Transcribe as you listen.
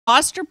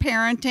foster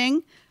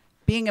parenting,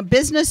 being a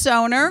business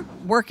owner,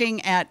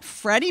 working at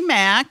Freddie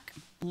Mac,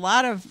 a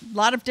lot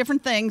of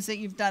different things that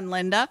you've done,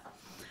 Linda.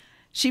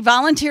 She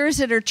volunteers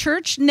at her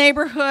church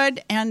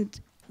neighborhood and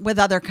with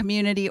other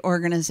community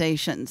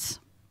organizations.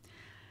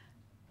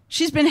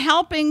 She's been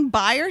helping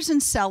buyers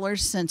and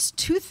sellers since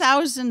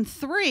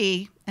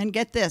 2003, and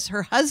get this,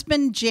 her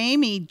husband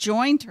Jamie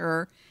joined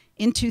her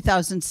in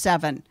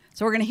 2007.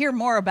 So we're going to hear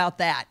more about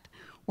that,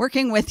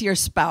 working with your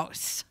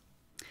spouse.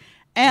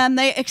 And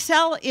they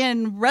excel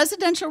in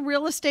residential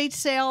real estate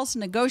sales,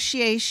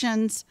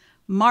 negotiations,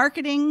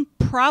 marketing,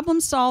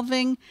 problem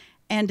solving,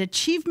 and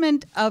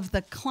achievement of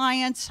the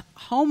client's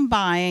home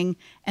buying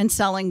and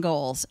selling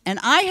goals. And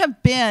I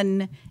have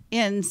been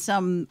in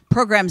some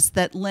programs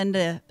that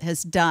Linda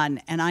has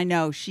done, and I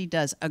know she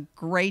does a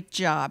great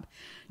job.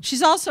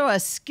 She's also a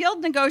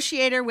skilled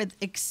negotiator with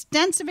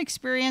extensive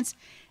experience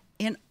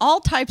in all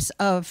types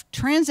of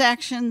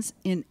transactions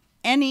in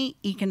any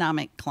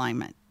economic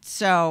climate.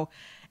 So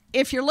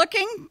if you're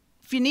looking,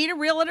 if you need a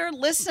realtor,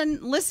 listen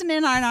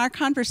in on our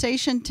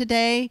conversation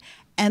today,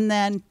 and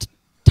then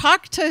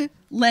talk to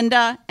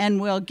Linda, and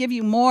we'll give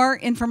you more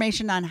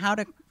information on how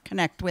to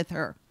connect with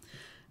her.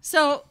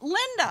 So,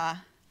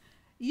 Linda,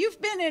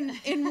 you've been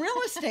in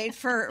real estate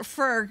for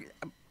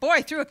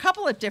through a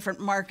couple of different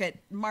market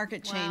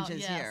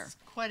changes yes, here.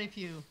 Quite a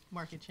few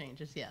market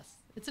changes, yes.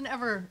 It's an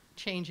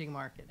ever-changing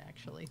market,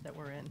 actually, that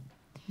we're in.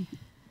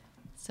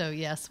 So,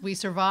 yes, we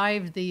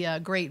survived the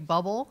Great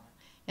Bubble.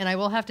 And I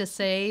will have to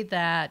say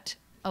that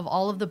of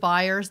all of the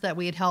buyers that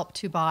we had helped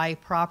to buy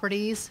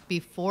properties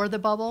before the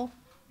bubble,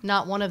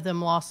 not one of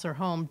them lost their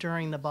home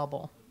during the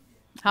bubble.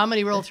 How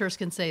many realtors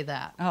can say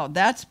that? Oh,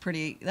 that's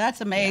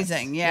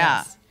amazing. Yes, Yeah.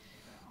 yes.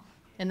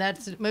 And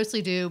that's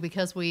mostly due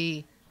because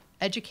we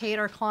educate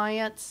our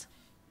clients,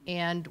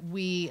 and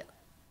we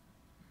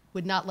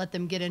would not let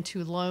them get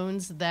into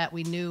loans that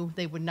we knew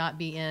they would not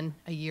be in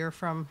a year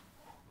from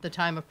the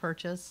time of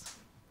purchase.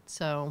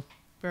 So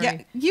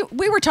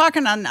we were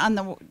talking on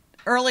the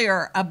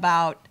earlier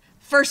about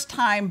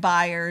first-time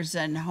buyers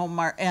and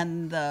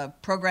and the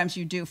programs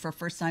you do for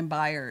first-time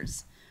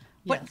buyers.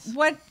 Yes.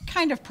 What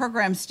kind of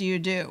programs do you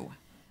do?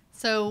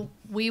 So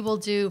we will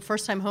do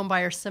first-time home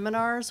buyer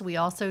seminars. We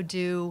also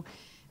do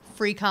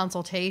free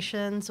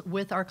consultations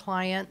with our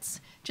clients,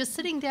 just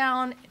sitting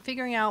down,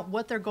 figuring out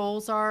what their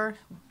goals are,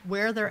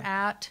 where they're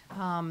at,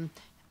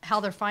 how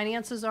their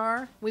finances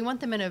are. We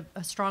want them in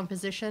a strong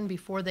position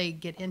before they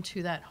get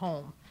into that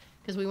home,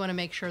 because we want to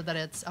make sure that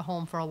it's a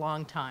home for a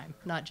long time,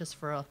 not just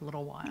for a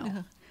little while.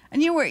 Yeah.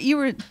 And you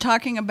were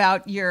talking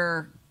about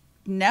your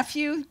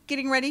nephew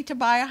getting ready to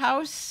buy a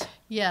house?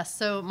 Yes,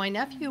 so my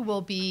nephew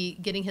will be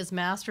getting his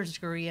master's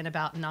degree in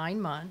about 9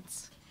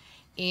 months,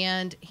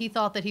 and he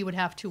thought that he would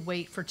have to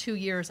wait for 2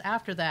 years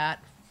after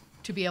that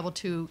to be able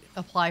to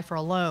apply for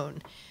a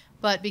loan.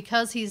 But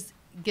because he's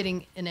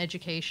getting an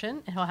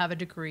education, he'll have a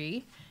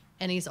degree,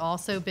 and he's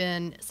also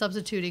been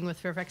substituting with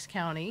Fairfax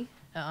County,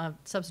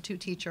 substitute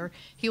teacher,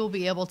 he will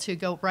be able to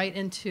go right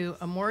into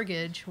a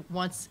mortgage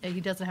once he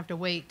doesn't have to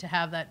wait to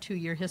have that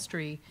 2-year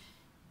history,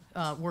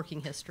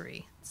 working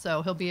history.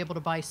 So he'll be able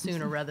to buy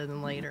sooner rather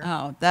than later.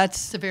 Oh,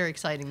 It's a very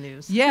exciting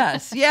news.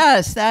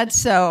 Yes, that's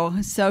so.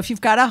 So if you've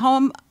got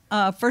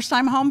a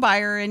first-time home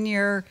buyer in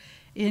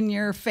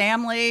your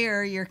family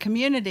or your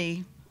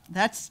community,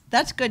 that's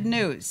good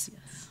news.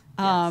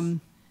 Yes.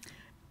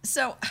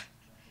 So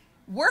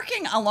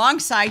working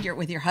alongside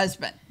with your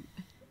husband,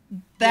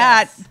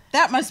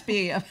 that must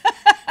be a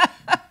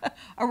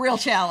real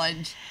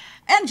challenge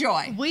and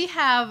joy. We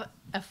have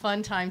a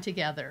fun time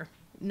together.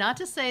 Not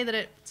to say that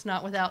it's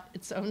not without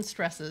its own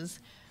stresses,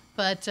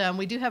 but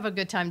we do have a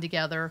good time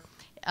together.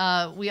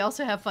 We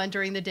also have fun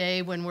during the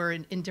day when we're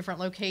in different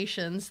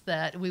locations,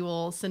 that we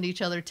will send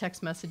each other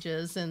text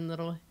messages and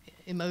little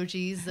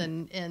emojis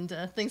and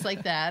things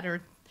like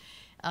that.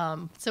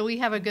 So we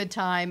have a good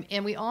time.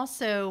 And we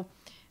also,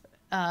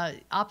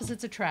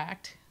 opposites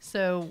attract.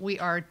 So we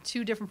are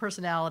 2 different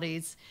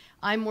personalities.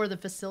 I'm more the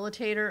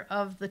facilitator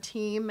of the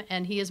team,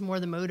 and he is more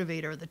the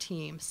motivator of the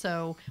team.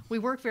 So we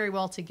work very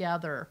well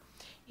together.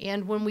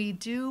 And when we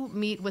do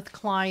meet with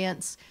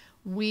clients,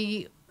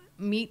 we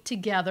meet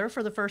together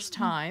for the first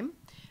time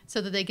so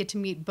that they get to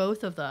meet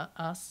both of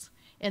us.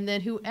 And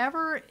then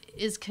whoever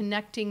is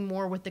connecting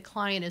more with the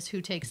client is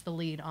who takes the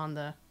lead on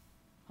the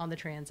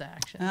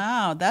transaction.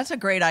 Oh, that's a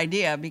great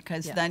idea,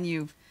 because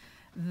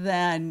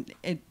then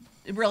it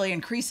really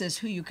increases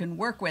who you can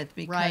work with,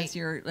 because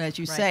you're, as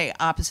you say,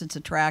 opposites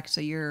attract, so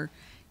you're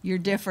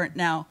different.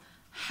 Now,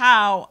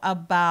 how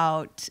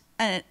about,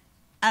 and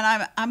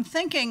I'm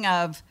thinking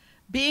of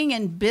being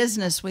in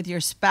business with your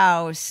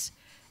spouse,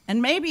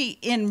 and maybe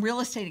in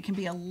real estate it can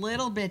be a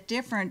little bit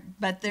different,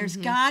 but there's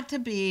got to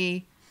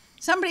be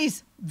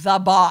somebody's the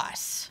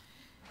boss.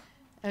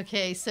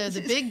 Okay, so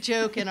the big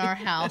joke in our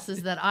house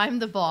is that I'm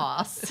the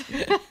boss.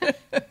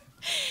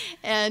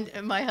 And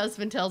my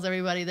husband tells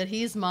everybody that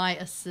he's my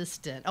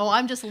assistant. Oh,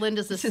 I'm just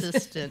Linda's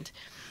assistant.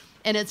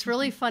 And it's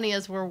really funny,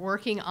 as we're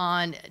working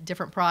on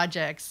different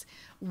projects,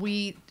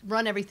 we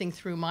run everything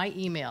through my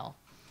email.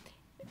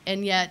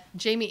 And yet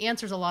Jamie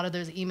answers a lot of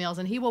those emails,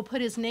 and he will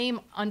put his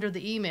name under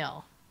the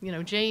email,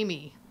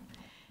 Jamie.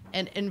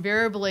 And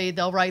invariably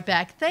they'll write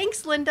back,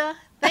 "Thanks, Linda.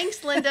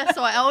 Thanks, Linda."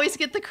 So I always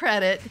get the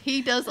credit.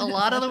 He does a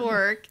lot of the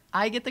work.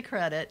 I get the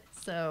credit.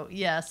 So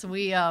yes,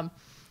 we have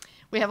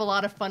a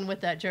lot of fun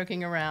with that,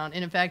 joking around.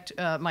 And in fact,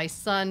 my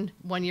son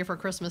one year for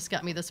Christmas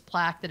got me this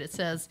plaque that it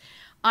says,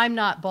 "I'm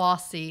not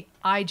bossy.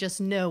 I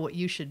just know what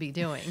you should be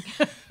doing."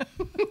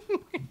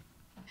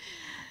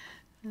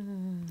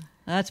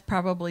 That's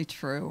probably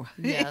true.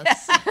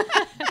 Yes.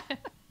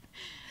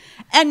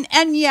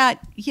 And yet,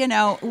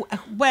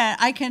 when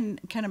I can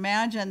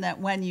imagine that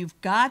when you've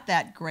got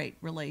that great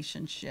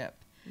relationship,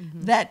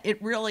 that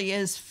it really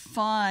is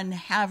fun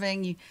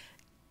having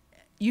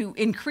you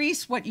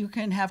increase what you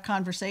can have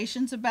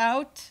conversations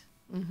about.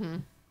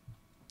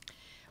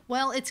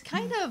 Well, it's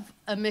kind of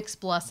a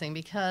mixed blessing,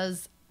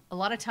 because a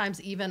lot of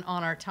times, even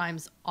on our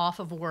times off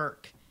of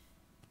work,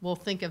 we'll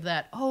think of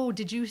that. "Oh,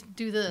 did you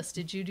do this?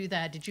 Did you do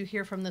that? Did you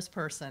hear from this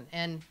person?"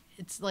 And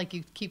it's like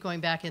you keep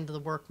going back into the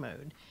work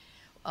mode.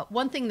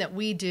 One thing that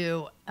we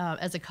do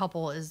as a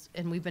couple is,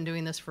 and we've been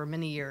doing this for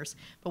many years,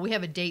 but we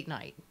have a date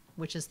night,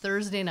 which is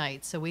Thursday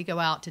night. So we go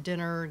out to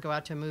dinner, go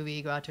out to a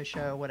movie, go out to a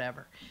show,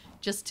 whatever,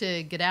 just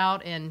to get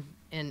out and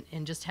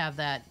just have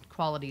that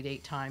quality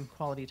time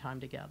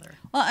together.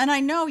 Well, and I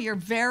know you're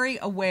very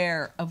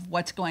aware of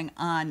what's going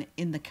on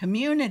in the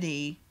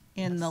community,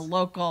 in the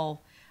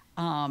local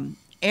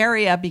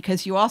area,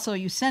 because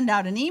you send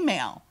out an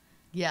email.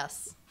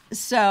 Yes.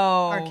 So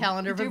our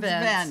calendar of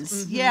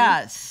events.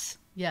 Yes.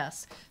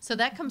 Yes. So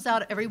that comes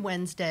out every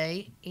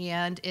Wednesday,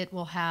 and it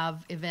will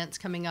have events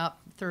coming up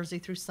Thursday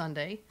through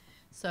Sunday.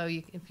 So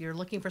if you're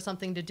looking for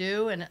something to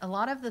do, and a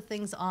lot of the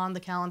things on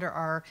the calendar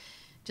are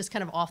just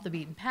kind of off the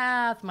beaten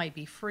path, might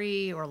be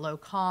free or low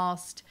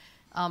cost.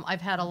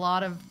 I've had a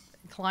lot of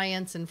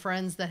clients and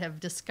friends that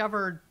have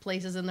discovered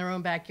places in their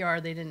own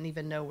backyard they didn't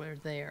even know were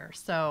there.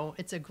 So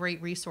it's a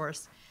great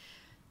resource.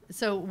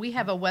 So we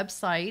have a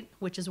website,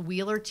 which is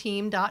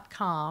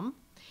wheelerteam.com,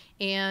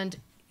 and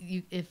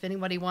if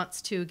anybody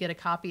wants to get a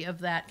copy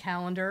of that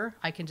calendar,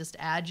 I can just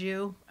add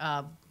you.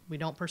 We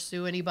don't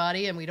pursue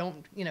anybody, and we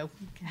don't,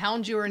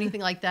 hound you or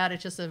anything like that.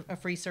 It's just a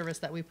free service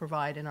that we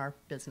provide in our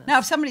business. Now,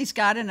 if somebody's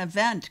got an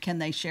event, can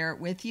they share it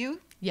with you?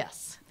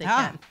 Yes, they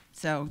can.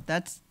 So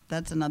that's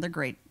another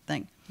great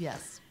thing.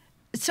 Yes.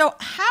 So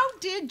how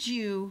did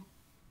you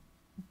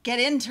get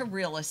into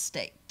real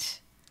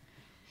estate?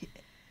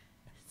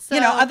 So,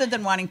 other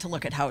than wanting to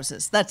look at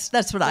houses. That's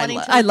what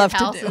I love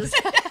to do.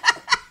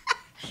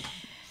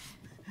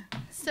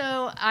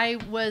 So I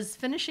was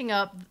finishing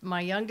up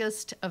my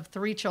youngest of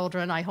 3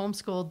 children. I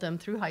homeschooled them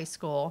through high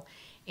school,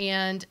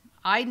 and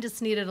I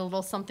just needed a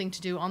little something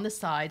to do on the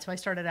side. So I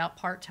started out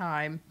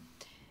part-time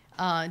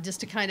just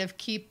to kind of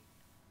keep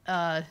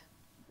kind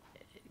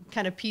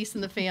of peace in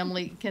the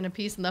family, kind of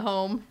peace in the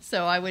home.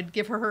 So I would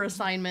give her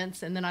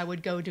assignments, and then I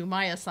would go do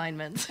my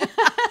assignments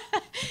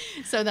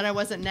so that I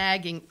wasn't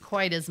nagging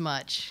quite as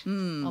much.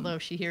 Although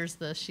if she hears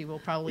this, she will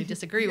probably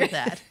disagree with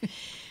that.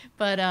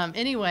 But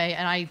anyway,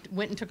 and I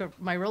went and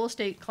took my real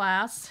estate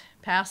class,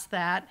 passed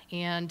that,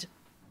 and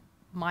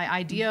my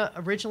idea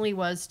originally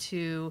was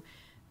to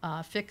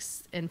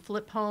fix and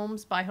flip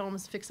homes, buy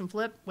homes, fix and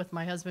flip, with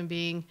my husband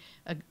being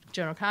a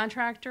general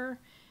contractor.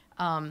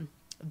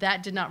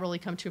 That did not really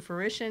come to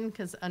fruition,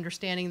 because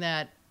understanding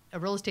that a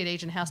real estate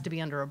agent has to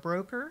be under a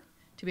broker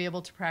to be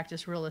able to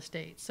practice real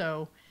estate.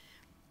 So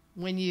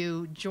when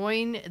you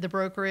join the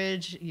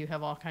brokerage, you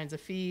have all kinds of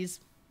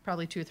fees,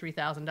 probably $2,000 or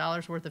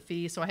 $3,000 worth of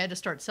fees. So I had to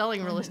start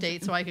selling real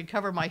estate so I could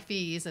cover my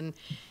fees, and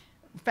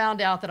found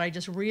out that I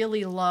just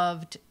really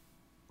loved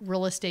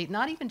real estate,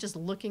 not even just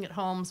looking at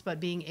homes, but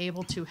being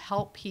able to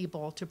help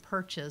people to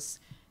purchase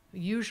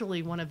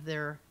usually one of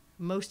their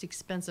most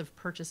expensive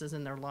purchases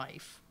in their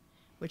life,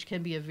 which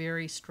can be a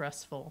very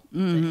stressful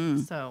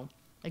thing. So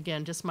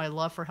again, just my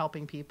love for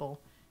helping people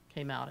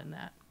came out in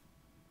that.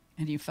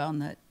 And you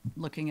found that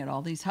looking at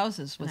all these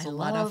houses was a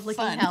lot of of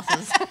looking fun.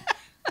 houses.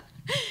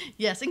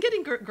 Yes, and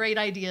getting great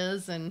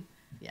ideas, and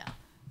yeah.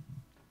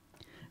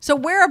 So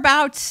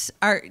whereabouts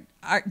are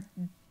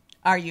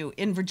you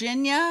in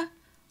Virginia,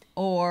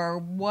 or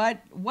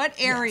what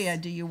area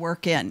do you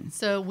work in?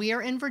 So we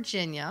are in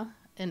Virginia,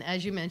 and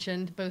as you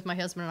mentioned, both my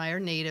husband and I are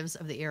natives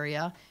of the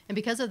area, and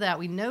because of that,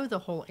 we know the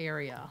whole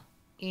area,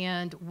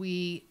 and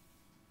we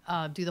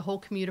do the whole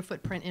commuter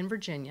footprint in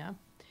Virginia.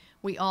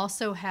 We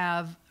also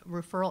have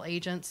referral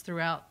agents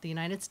throughout the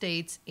United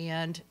States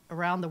and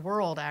around the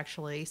world,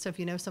 actually. So if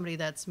you know somebody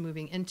that's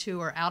moving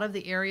into or out of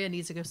the area,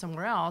 needs to go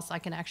somewhere else, I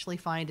can actually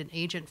find an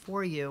agent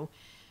for you,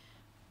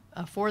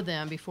 for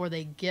them, before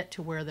they get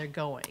to where they're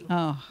going,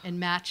 and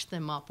match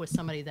them up with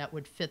somebody that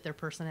would fit their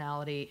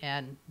personality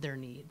and their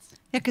needs.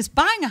 Yeah, because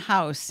buying a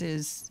house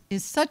is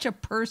such a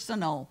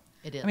personal.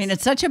 It is. I mean,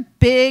 it's such a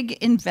big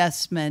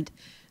investment.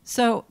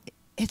 So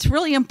it's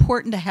really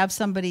important to have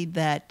somebody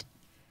that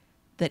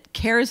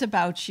cares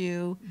about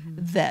you,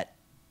 that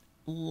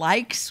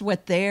likes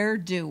what they're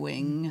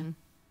doing,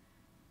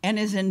 and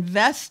is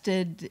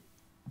invested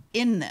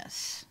in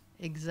this.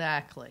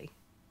 Exactly.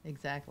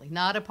 Exactly.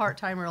 Not a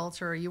part-time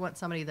realtor. You want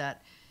somebody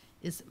that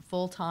is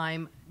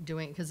full-time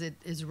doing, because it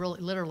is really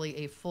literally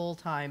a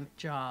full-time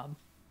job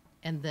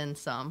and then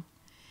some.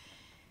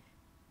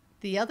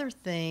 The other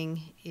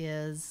thing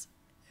is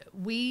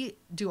we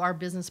do our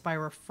business by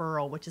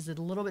referral, which is a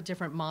little bit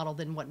different model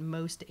than what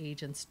most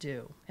agents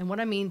do. And what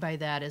I mean by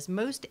that is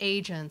most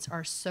agents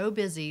are so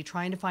busy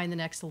trying to find the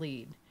next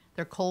lead.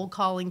 They're cold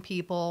calling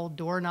people,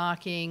 door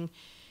knocking,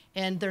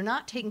 and they're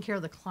not taking care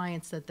of the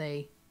clients that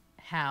they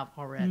have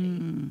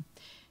already.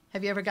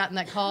 Have you ever gotten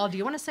that call? Do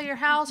you want to sell your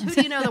house? Who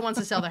do you know that wants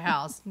to sell their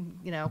house?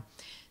 You know,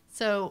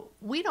 so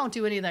we don't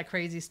do any of that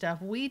crazy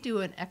stuff. We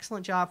do an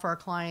excellent job for our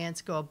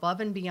clients, go above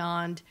and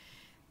beyond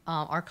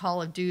our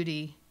call of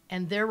duty,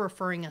 and they're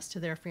referring us to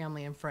their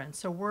family and friends.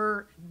 So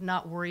we're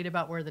not worried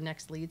about where the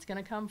next lead's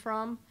going to come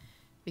from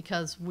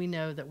because we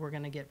know that we're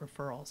going to get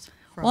referrals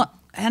from. Well,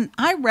 and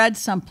I read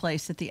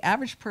someplace that the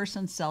average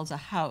person sells a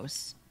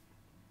house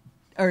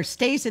or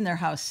stays in their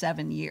house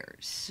 7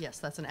 years. Yes,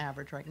 that's an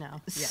average right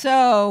now. Yes.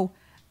 So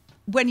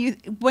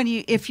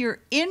if you're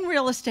in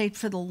real estate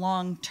for the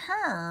long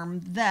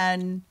term,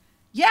 then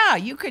yeah,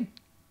 you could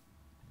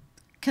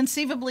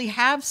conceivably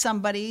have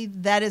somebody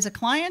that is a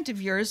client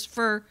of yours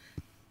for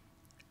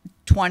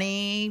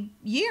 20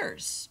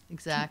 years.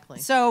 Exactly.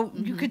 So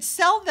you could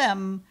sell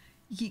them,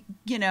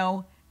 you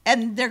know,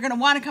 and they're going to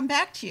want to come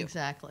back to you.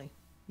 Exactly.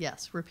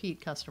 Yes, repeat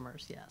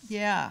customers, yes.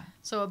 Yeah.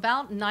 So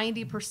about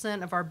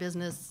 90% of our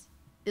business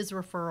is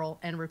referral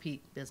and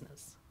repeat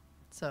business.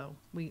 So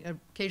we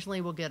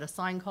occasionally will get a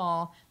sign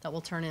call that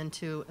will turn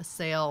into a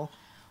sale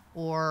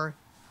or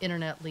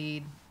internet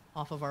lead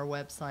off of our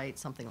website,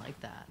 something like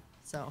that.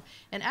 So,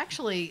 and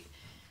actually,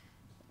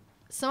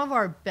 some of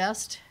our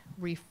best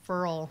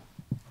referral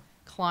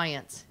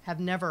clients have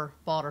never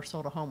bought or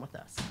sold a home with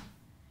us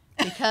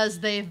because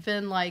they've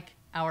been like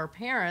our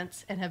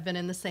parents and have been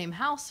in the same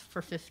house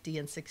for 50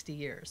 and 60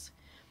 years.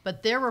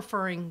 But they're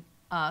referring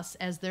us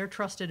as their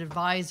trusted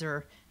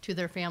advisor to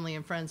their family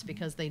and friends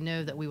because they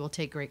know that we will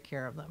take great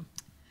care of them.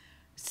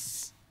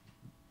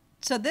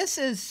 So this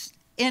is,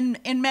 in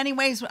many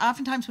ways,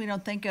 oftentimes we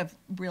don't think of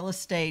real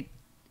estate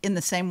in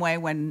the same way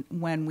when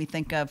we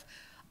think of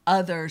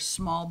other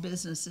small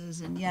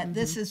businesses. And yet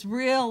this is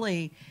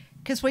really,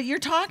 because what you're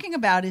talking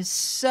about is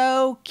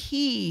so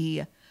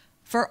key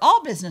for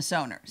all business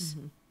owners,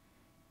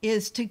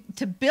 is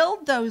to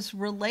build those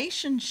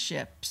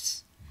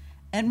relationships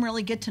and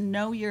really get to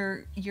know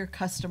your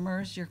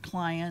customers, your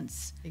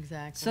clients.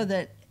 Exactly. So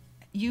that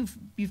you've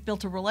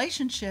built a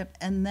relationship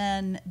and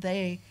then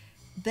they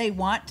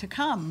want to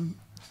come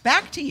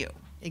back to you.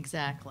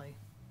 Exactly.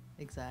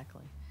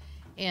 Exactly.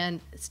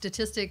 And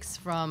statistics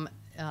from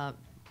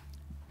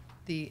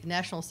the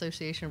National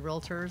Association of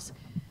Realtors,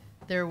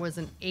 there was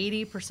an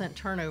 80%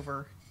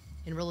 turnover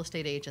in real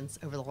estate agents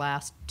over the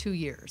last 2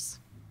 years.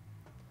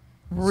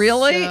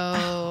 Really?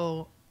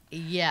 So,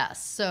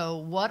 yes. So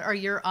what are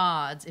your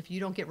odds if you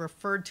don't get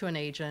referred to an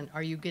agent?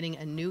 Are you getting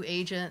a new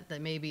agent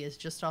that maybe is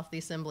just off the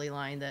assembly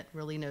line that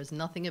really knows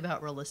nothing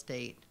about real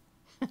estate?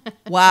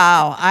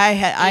 Wow,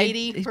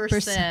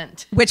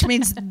 80%. Which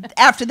means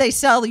after they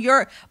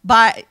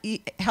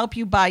help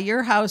you buy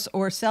your house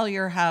or sell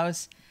your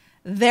house,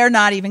 they're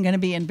not even going to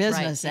be in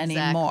business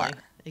anymore.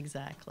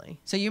 Exactly.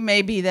 So you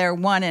may be their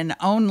one and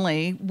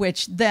only,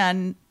 which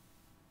then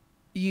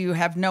you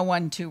have no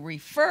one to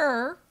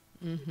refer.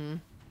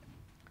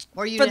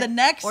 Or you for the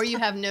next, or you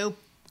have no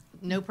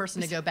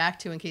person to go back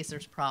to in case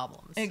there's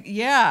problems.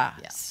 Yeah.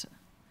 Yes.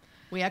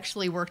 We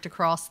actually worked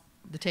across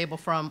the table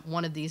from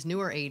one of these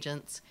newer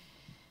agents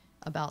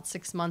about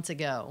 6 months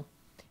ago,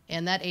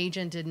 and that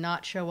agent did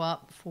not show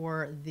up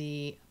for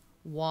the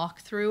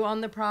walkthrough on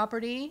the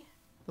property.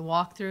 The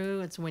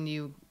walkthrough, it's when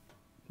you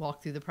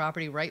walk through the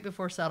property right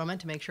before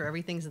settlement to make sure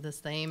everything's the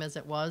same as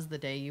it was the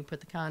day you put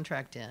the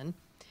contract in.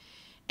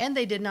 And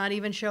they did not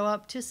even show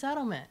up to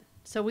settlement.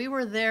 So we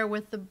were there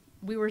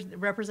we were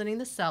representing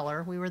the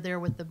seller. We were there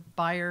with the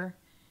buyer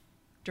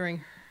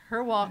during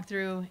her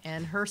walkthrough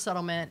and her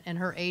settlement, and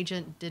her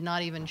agent did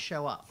not even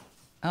show up.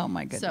 Oh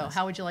my goodness. So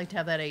how would you like to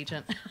have that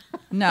agent?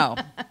 No.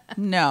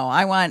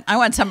 I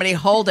want somebody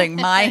holding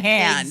my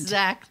hand.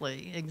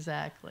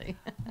 Exactly.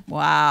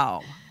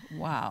 Wow.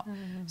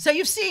 So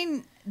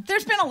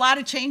there's been a lot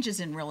of changes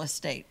in real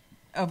estate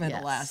over the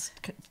last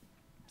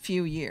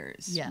few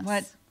years.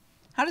 Yes.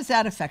 How does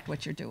that affect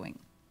what you're doing?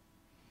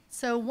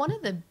 So one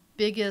of the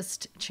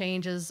biggest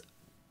changes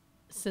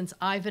since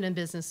I've been in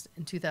business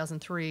in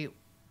 2003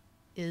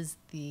 is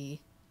the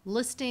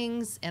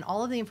listings and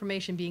all of the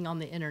information being on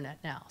the internet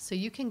now. So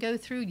you can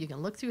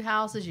look through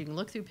houses, you can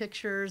look through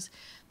pictures.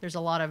 There's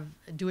a lot of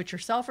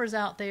do-it-yourselfers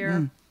out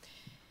there.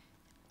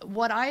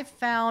 What I've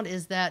found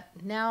is that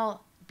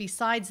now,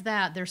 besides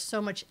that, there's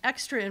so much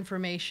extra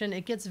information,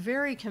 it gets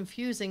very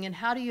confusing. And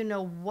how do you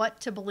know what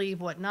to believe,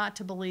 what not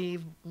to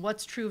believe,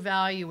 what's true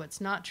value,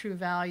 what's not true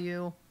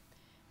value?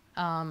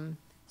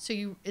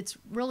 It's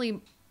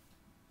really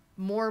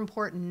more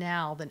important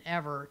now than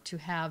ever to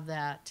have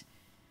that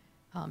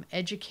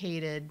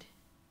educated,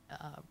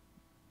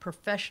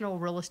 professional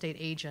real estate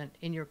agent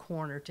in your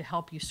corner to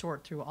help you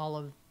sort through all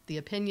of the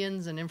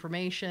opinions and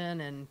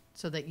information, and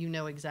so that you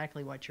know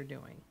exactly what you're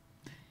doing.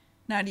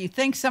 Now, do you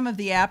think some of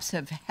the apps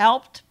have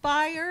helped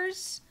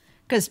buyers?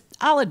 Because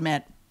I'll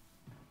admit,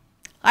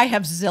 I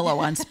have Zillow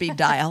on speed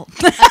dial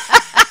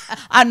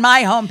on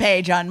my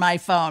homepage on my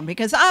phone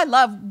because I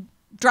love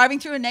driving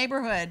through a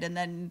neighborhood and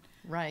then,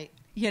 Right.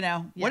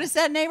 What does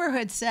that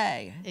neighborhood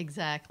say?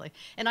 Exactly.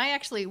 And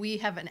we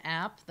have an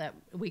app that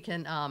we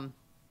can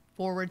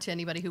forward to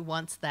anybody who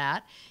wants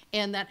that.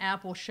 And that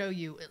app will show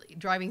you,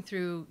 driving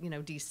through,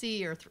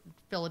 DC or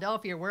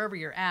Philadelphia or wherever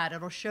you're at,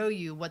 it'll show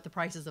you what the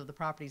prices of the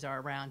properties are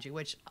around you,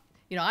 which,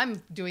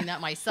 I'm doing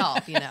that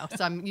myself,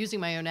 so I'm using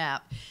my own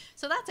app.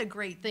 So that's a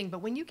great thing. But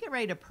when you get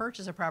ready to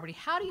purchase a property,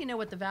 how do you know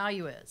what the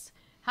value is?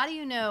 How do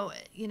you know,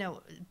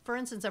 for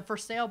instance, a for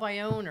sale by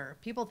owner?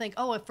 People think,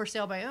 oh, a for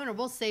sale by owner,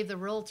 we'll save the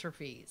realtor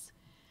fees.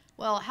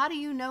 Well, how do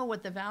you know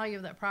what the value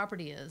of that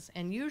property is?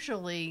 And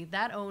usually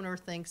that owner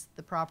thinks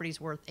the property's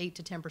worth 8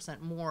 to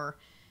 10% more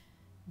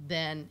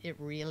than it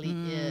really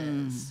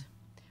is.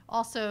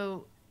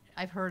 Also,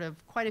 I've heard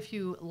of quite a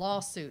few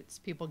lawsuits,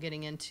 people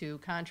getting into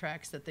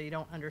contracts that they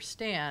don't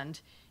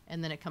understand,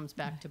 and then it comes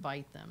back to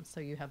bite them. So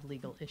you have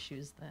legal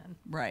issues then.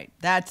 Right.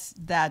 That's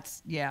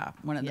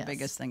one of the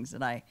biggest things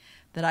that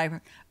I've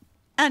heard.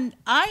 And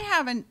I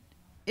haven't,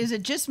 is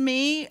it just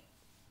me?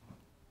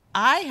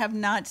 I have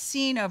not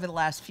seen over the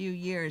last few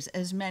years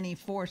as many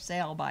for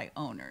sale by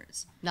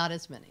owners. Not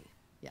as many.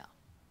 Yeah.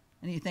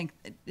 And you think,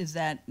 is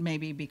that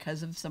maybe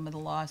because of some of the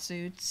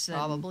lawsuits?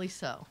 Probably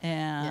so.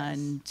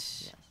 And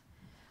yes.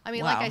 I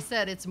mean, wow. Like I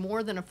said, it's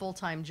more than a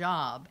full-time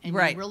job, and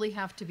right. You really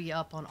have to be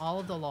up on all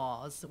of the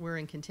laws. We're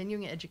in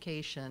continuing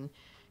education,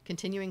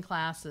 continuing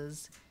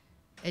classes,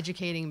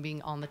 educating,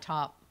 being on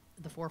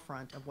the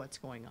forefront of what's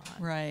going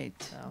on. Right.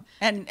 So.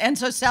 And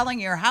so selling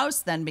your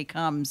house then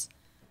becomes,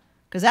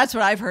 because that's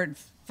what I've heard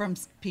from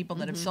people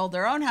that have sold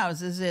their own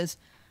houses is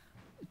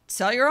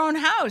sell your own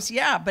house.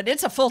 Yeah, but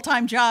it's a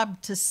full-time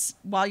job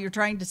while you're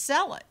trying to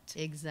sell it.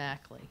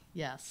 Exactly.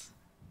 Yes.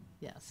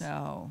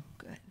 So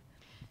good.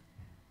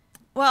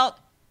 Well,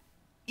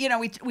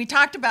 we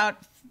talked about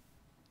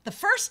the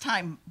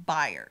first-time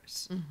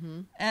buyers,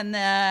 and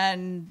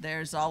then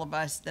there's all of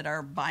us that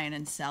are buying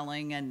and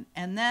selling, and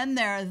then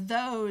there are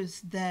those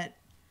that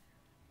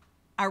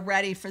are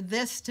ready for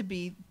this to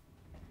be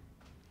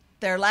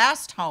their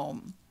last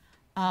home.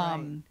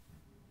 Right.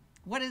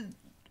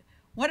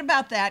 What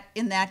about that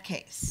in that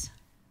case?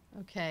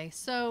 Okay,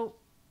 so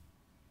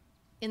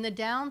in the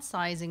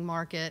downsizing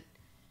market,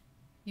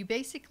 you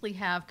basically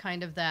have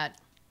kind of that,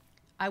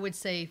 I would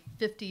say,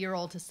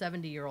 50-year-old to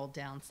 70-year-old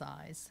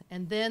downsize.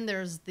 And then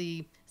there's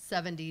the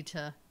 70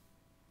 to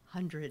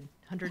 100,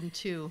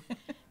 102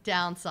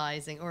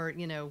 downsizing, or,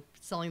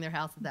 selling their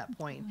house at that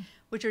point,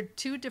 which are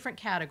two different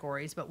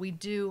categories. But we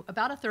do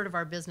about a third of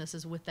our business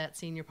is with that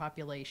senior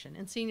population.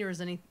 And senior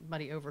is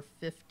anybody over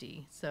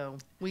 50. So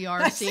we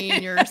are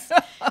seniors,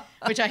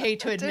 which I hate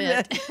to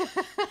admit.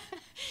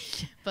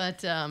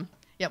 But,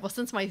 yeah, well,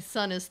 since my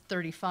son is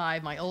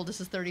 35, my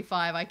oldest is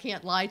 35, I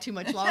can't lie too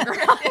much longer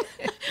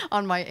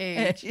on my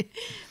age.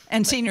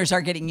 And seniors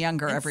are getting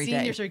younger every day.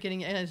 Seniors are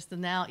getting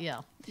now,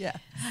 yeah. Yeah.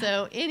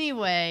 So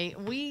anyway,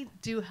 we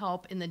do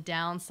help in the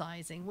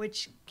downsizing,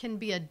 which can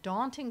be a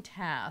daunting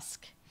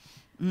task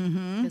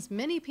because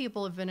many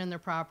people have been in their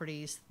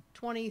properties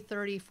 20,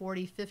 30,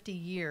 40, 50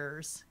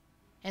 years.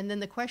 And then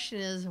the question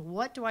is,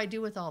 what do I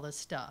do with all this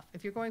stuff?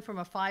 If you're going from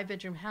a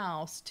 5-bedroom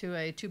house to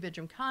a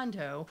 2-bedroom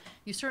condo,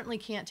 you certainly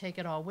can't take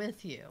it all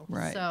with you.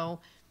 Right. So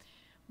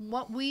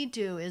what we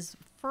do is,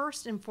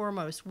 first and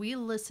foremost, we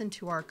listen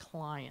to our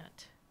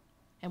client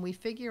and we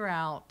figure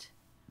out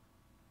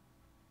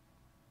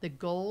the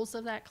goals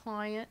of that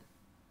client,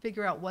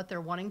 figure out what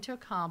they're wanting to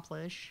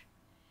accomplish,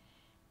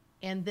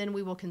 and then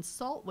we will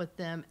consult with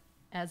them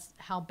as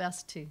how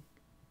best to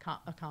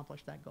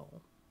accomplish that goal.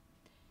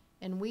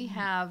 And we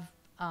have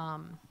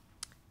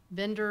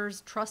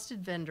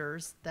trusted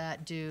vendors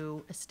that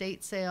do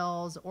estate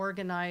sales,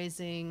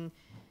 organizing,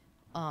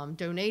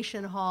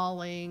 donation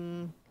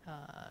hauling,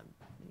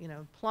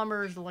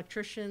 plumbers,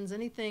 electricians,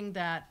 anything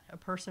that a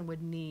person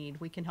would need,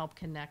 we can help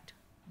connect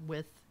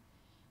with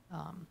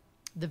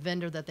the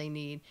vendor that they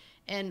need.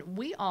 And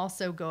we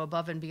also go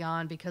above and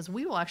beyond because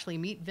we will actually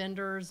meet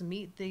vendors,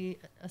 meet the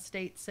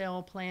estate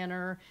sale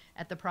planner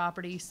at the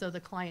property, so the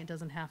client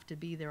doesn't have to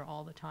be there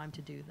all the time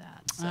to do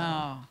that.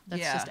 So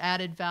that's just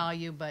added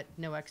value, but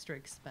no extra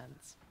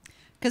expense.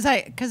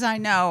 Because I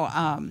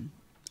know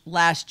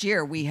last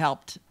year we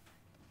helped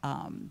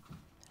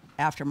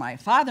after my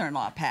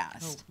father-in-law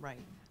passed. Oh, right.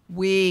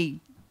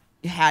 We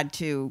had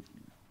to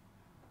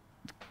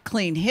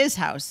clean his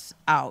house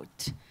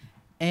out,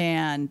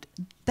 and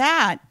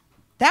that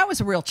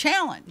was a real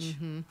challenge.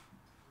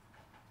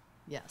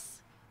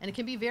 Yes, and it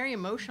can be very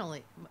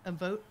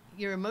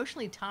you're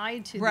emotionally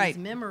tied to right.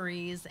 these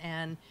memories,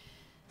 and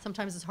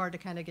sometimes it's hard to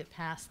kind of get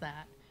past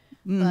that.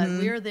 But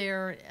we're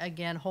there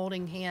again,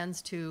 holding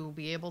hands to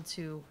be able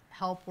to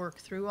help work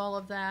through all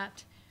of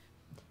that.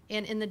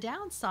 And in the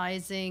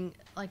downsizing,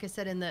 like I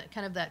said, in the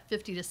kind of that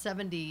 50 to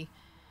 70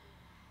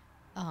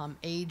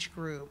 age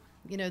group,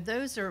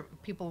 those are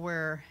people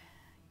where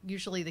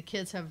usually the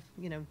kids have,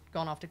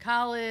 gone off to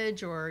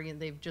college, or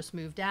they've just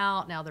moved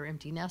out. Now they're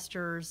empty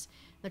nesters.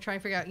 They're trying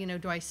to figure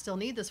out, do I still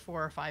need this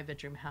 4 or 5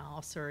 bedroom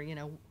house, or,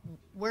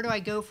 where do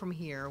I go from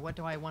here? What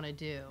do I want to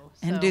do?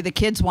 And do the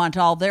kids want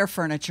all their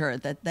furniture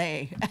that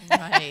they...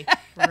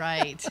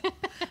 Right.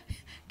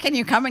 Can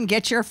you come and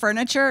get your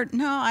furniture?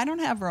 No, I don't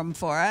have room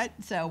for it.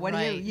 So what do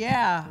you...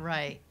 Yeah.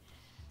 Right.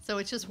 So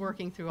it's just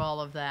working through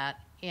all of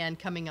that and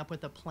coming up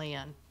with a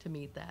plan to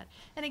meet that.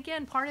 And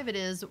again, part of it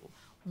is,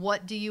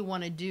 what do you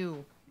want to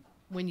do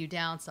when you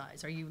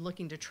downsize? Are you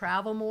looking to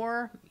travel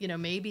more?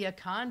 Maybe a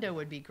condo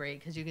would be great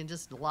because you can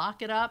just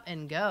lock it up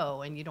and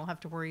go, and you don't have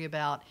to worry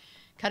about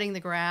cutting the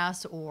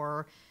grass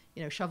or,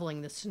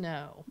 shoveling the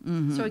snow.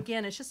 Mm-hmm. So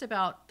again, it's just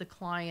about the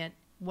client.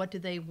 What do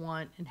they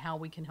want and how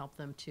we can help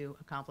them to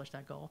accomplish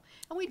that goal.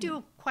 And we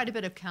do quite a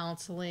bit of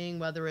counseling,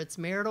 whether it's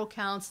marital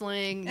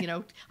counseling,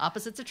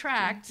 opposites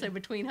attract, so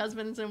between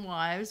husbands and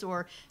wives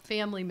or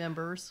family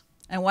members.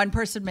 And one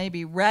person may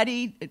be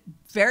ready,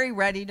 very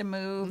ready to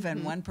move, mm-hmm.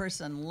 and one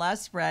person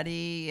less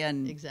ready.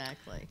 And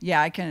exactly.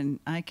 Yeah, I can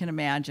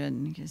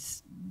imagine,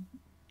 because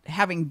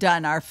having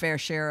done our fair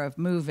share of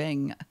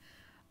moving,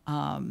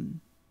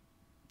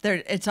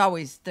 there's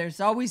always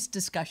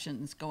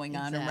discussions going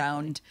on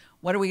around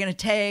what are we going to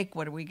take,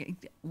 what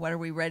are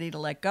we ready to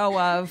let go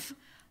of,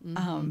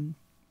 mm-hmm.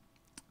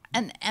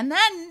 And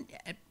then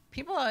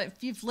people,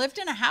 if you've lived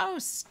in a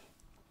house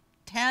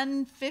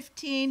 10,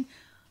 15.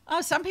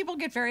 Some people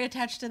get very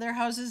attached to their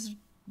houses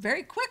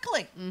very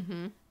quickly.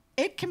 Mm-hmm.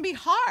 It can be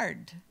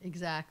hard.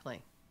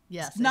 Exactly.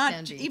 Yes,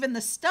 not even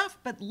the stuff,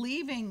 but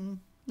leaving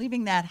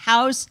that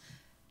house,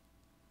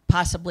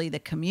 possibly the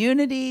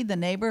community, the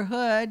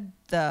neighborhood,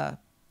 the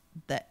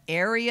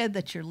area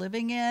that you're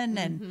living in,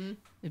 mm-hmm. and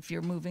if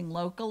you're moving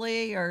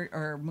locally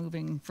or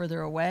moving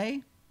further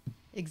away.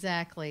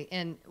 Exactly.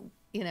 And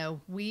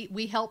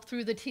we help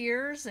through the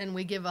tears, and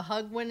we give a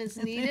hug when it's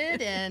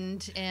needed,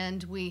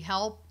 and we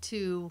help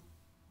to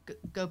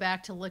go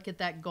back to look at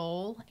that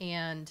goal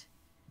and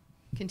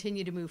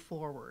continue to move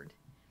forward.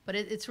 But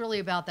it's really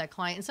about that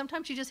client. And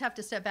sometimes you just have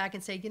to step back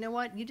and say, you know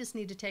what, you just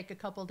need to take a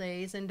couple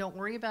days and don't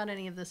worry about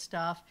any of this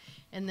stuff.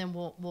 And then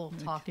we'll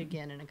talk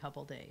again in a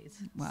couple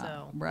days. Wow,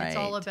 so right. It's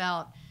all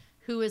about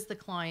who is the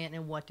client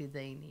and what do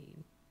they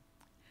need.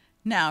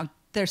 Now,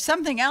 there's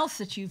something else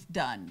that you've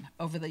done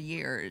over the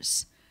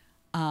years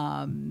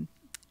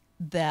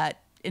that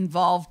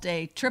involved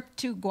a trip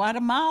to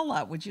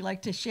Guatemala. Would you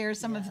like to share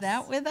some of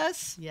that with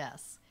us?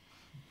 Yes.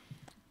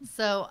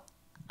 So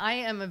I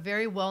am a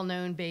very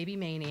well-known baby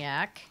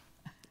maniac,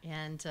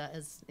 and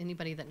as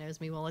anybody that knows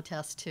me will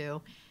attest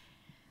to,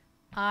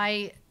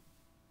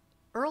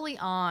 early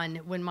on,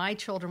 when my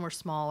children were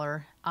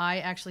smaller, I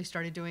actually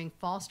started doing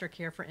foster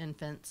care for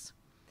infants,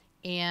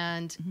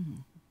 and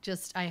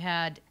I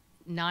had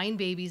 9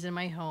 babies in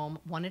my home,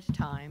 one at a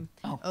time,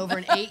 over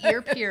an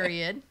 8-year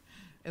period.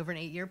 Over an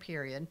 8-year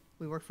period.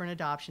 We worked for an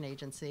adoption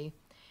agency,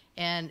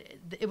 and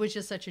it was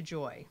just such a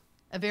joy.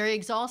 A very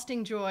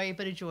exhausting joy,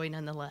 but a joy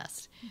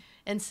nonetheless.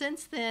 And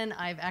since then,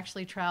 I've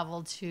actually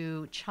traveled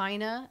to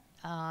China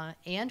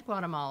and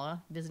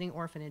Guatemala, visiting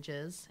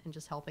orphanages and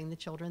just helping the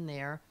children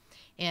there.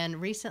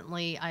 And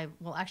recently, I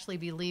will actually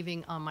be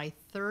leaving on my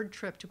 3rd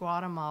trip to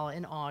Guatemala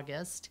in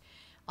August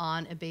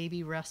on a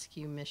baby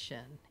rescue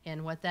mission.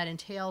 And what that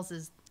entails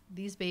is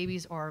these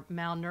babies are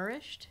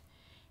malnourished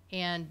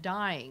and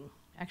dying.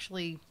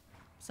 Actually,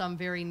 some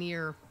very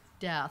near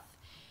death.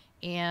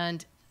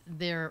 And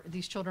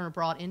these children are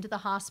brought into the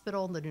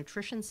hospital, the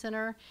nutrition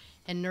center,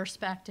 and nursed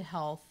back to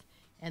health,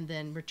 and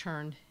then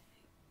returned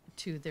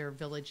to their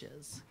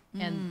villages.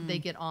 And they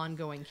get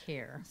ongoing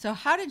care. So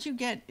how did you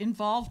get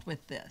involved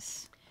with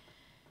this?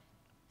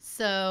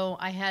 So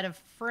I had a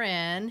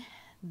friend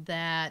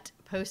that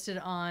posted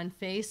on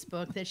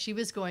Facebook that she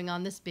was going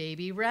on this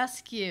baby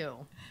rescue.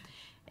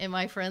 And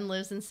my friend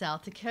lives in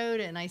South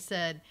Dakota, and I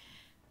said,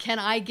 can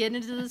I get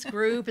into this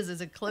group? Is this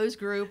a closed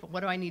group?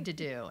 What do I need to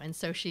do? And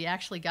so she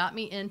actually got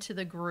me into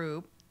the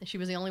group. She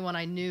was the only one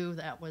I knew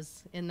that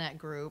was in that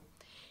group.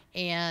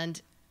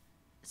 And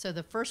so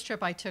the first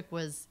trip I took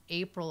was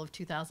April of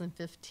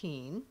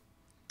 2015.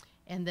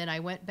 And then I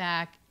went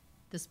back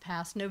this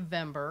past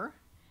November.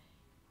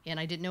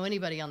 And I didn't know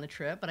anybody on the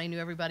trip, but I knew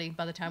everybody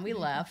by the time we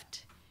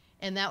left.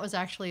 And that was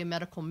actually a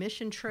medical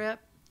mission trip.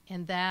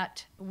 And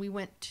that we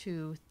went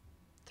to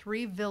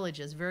 3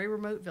 villages, very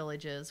remote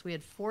villages. We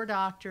had 4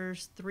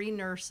 doctors, 3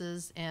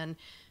 nurses, and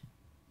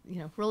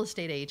real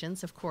estate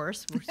agents, of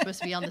course. We're supposed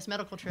to be on this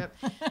medical trip.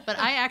 But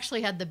I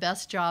actually had the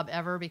best job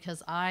ever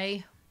because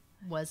I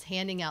was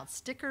handing out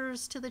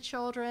stickers to the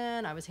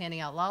children. I was handing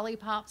out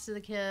lollipops to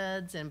the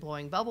kids and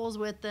blowing bubbles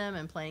with them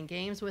and playing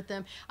games with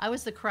them. I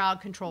was the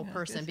crowd control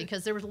person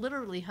because there were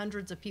literally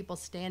hundreds of people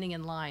standing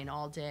in line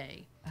all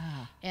day.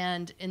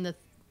 And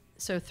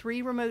so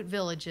 3 remote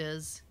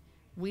villages,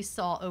 we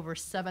saw over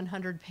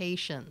 700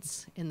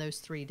 patients in those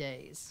 3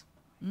 days.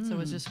 So it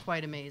was just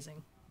quite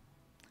amazing.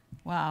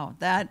 Wow,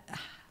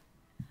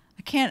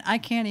 I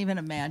can't even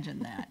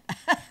imagine that.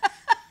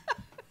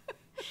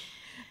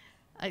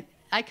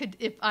 I could,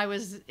 if I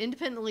was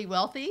independently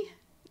wealthy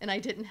and I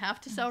didn't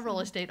have to sell real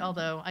estate,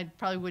 although I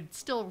probably would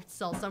still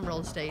sell some real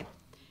estate.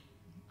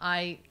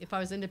 If I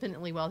was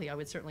independently wealthy, I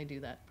would certainly do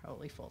that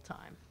probably full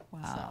time. Wow.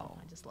 So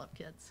I just love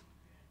kids.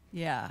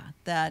 Yeah,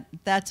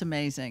 that's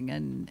amazing,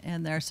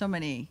 and there's so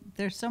many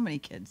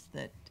kids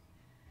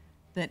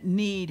that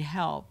need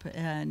help,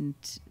 and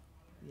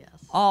Yes.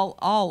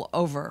 all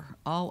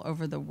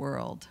over the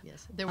world.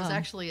 Yes. There was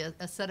actually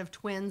a set of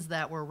twins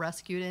that were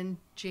rescued in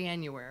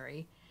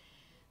January.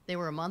 They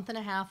were a month and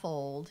a half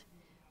old,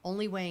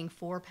 only weighing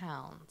 4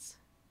 pounds.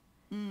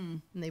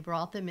 And they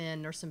brought them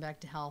in, nursed them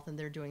back to health, and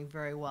they're doing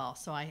very well.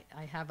 So I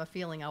have a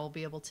feeling I will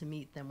be able to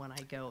meet them when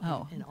I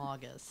go in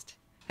August.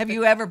 Have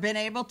you ever been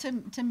able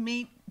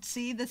to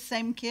see the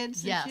same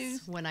kids?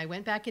 Yes. When I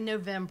went back in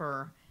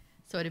November,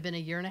 so it had been a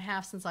year and a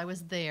half since I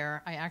was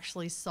there, I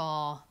actually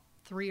saw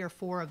 3 or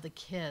 4 of the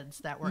kids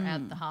that were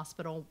at the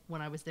hospital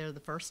when I was there the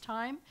first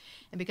time.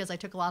 And because I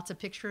took lots of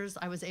pictures,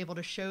 I was able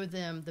to show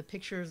them the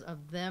pictures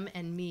of them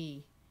and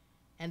me,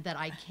 and that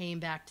I came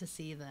back to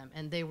see them.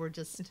 And they were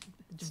just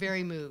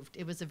very moved.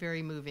 It was a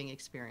very moving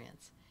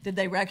experience. Did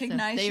they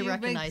recognize you? They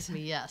recognized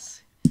me,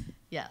 yes.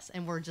 Yes,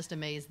 and we're just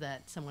amazed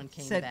that someone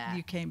came back.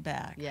 You came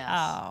back. Yes.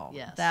 Oh,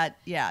 yes. that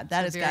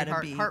has got to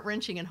be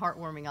heart-wrenching and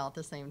heartwarming all at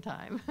the same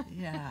time.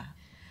 Yeah.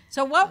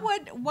 So what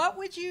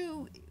would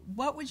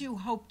you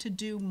hope to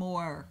do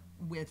more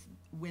with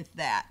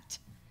that?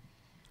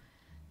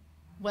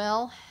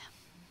 Well,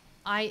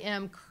 I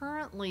am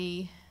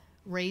currently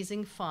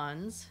raising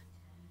funds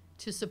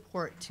to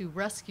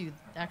rescue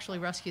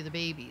the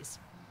babies.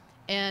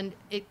 And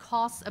it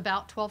costs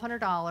about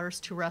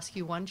 $1,200 to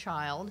rescue one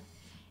child.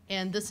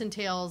 And this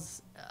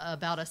entails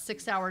about a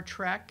 6-hour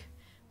trek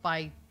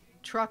by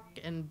truck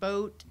and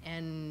boat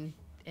and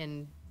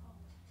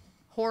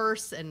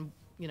horse and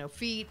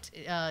feet,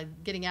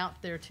 getting out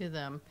there to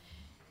them.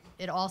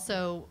 It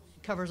also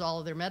covers all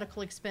of their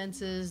medical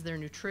expenses, their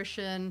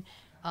nutrition.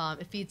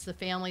 It feeds the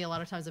family. A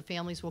lot of times the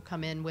families will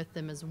come in with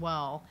them as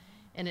well.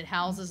 And it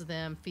houses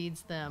them,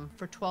 feeds them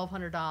for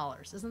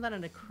 $1,200. Isn't that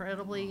an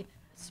incredibly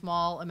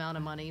small amount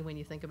of money when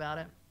you think about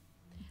it?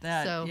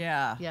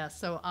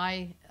 So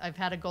I've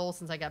had a goal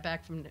since I got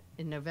back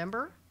in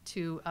November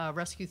to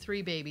rescue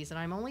 3 babies, and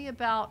I'm only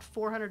about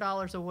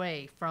 $400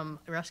 away from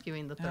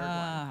rescuing the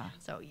 3rd one.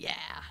 So yeah.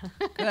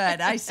 Good.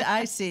 I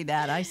see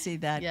that. I see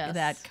that Yes.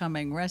 that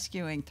coming.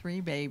 Rescuing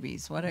 3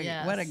 babies. What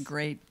a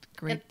great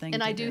thing.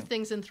 And to I do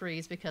things in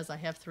threes because I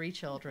have 3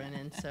 children,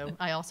 and so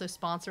I also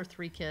sponsor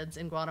 3 kids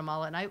in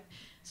Guatemala, and I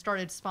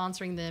started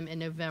sponsoring them in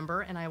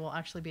November, and I will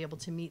actually be able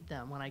to meet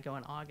them when I go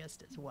in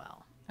August as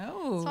well.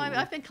 Oh. So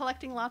I've been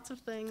collecting lots of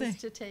things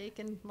to take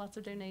and lots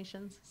of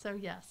donations. So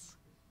yes.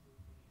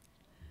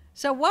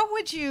 So what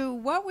would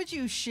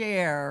you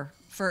share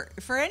for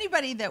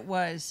anybody that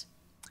was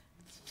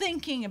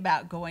thinking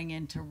about going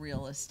into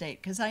real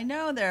estate? Because I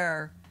know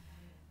there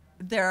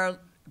are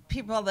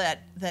people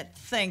that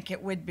think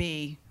it would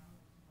be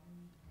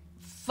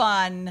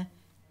fun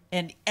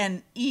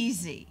and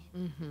easy,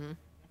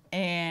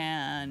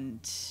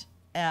 and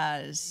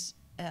as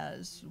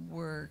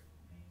we're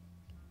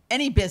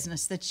any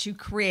business that you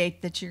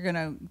create that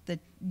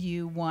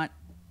you want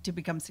to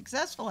become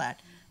successful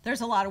at,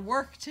 there's a lot of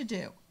work to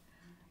do.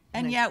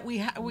 And yet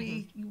we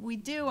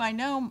do. I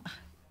know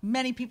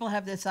many people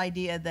have this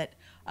idea that,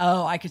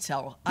 I could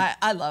sell.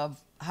 I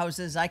love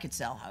houses. I could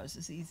sell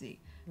houses easy.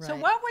 Right. So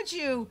what would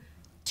you,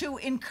 to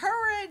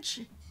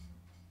encourage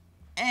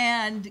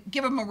and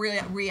give them a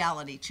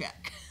reality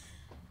check?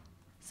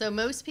 So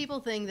most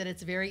people think that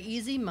it's very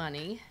easy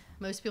money.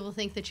 Most people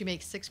think that you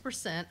make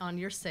 6% on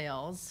your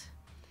sales.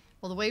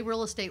 Well, the way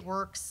real estate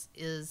works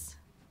is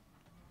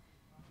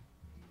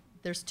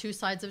there's 2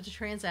 sides of the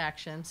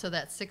transaction, so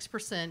that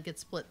 6%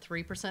 gets split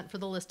 3% for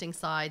the listing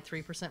side,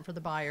 3% for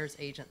the buyer's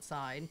agent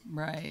side.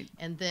 Right.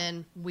 And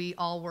then we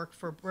all work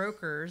for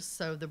brokers,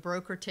 so the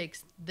broker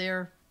takes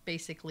their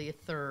basically a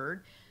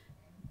third.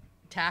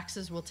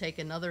 Taxes will take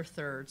another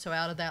third. So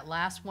out of that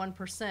last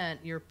 1%,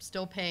 you're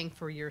still paying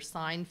for your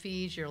sign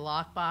fees, your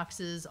lock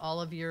boxes, all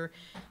of your,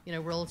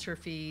 realtor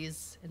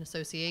fees and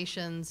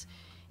associations,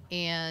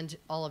 and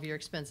all of your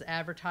expenses,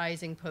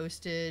 advertising,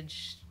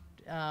 postage,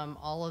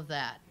 all of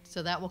that.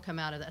 So that will come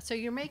out of that. So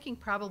you're making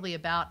probably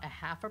about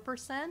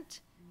 0.5%.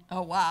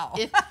 Oh, wow.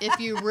 if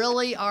you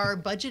really are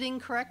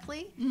budgeting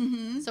correctly.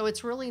 Mm-hmm. So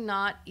it's really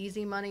not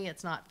easy money.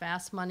 It's not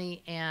fast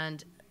money.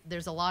 And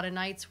there's a lot of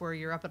nights where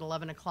you're up at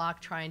 11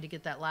 o'clock trying to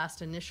get that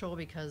last initial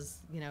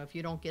because, if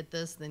you don't get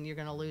this, then you're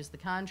going to lose the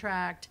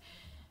contract.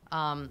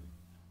 It's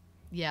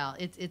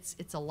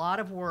a lot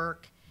of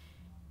work.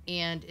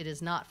 And it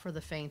is not for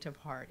the faint of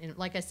heart. And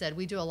like I said,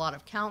 we do a lot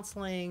of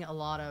counseling, a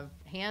lot of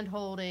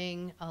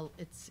hand-holding.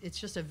 It's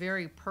just a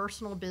very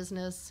personal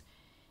business.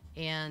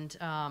 And,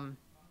 And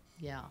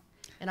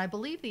I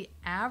believe the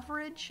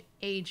average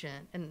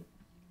agent, and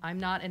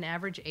I'm not an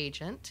average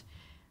agent,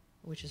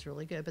 which is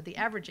really good, but the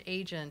average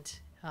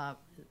agent,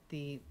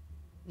 the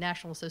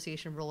National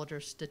Association of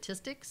Realtors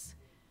statistics,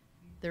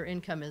 their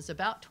income is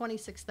about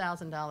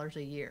 $26,000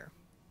 a year.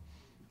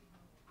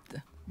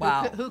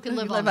 Wow. Who can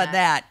live on on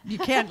that? You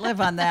can't live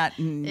on that.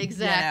 And,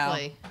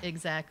 Exactly. You know,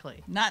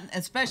 Exactly. not,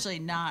 especially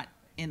not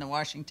in the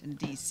Washington,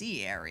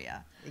 D.C.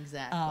 area.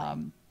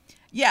 Exactly.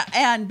 Yeah,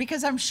 and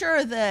because I'm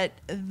sure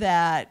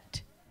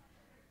that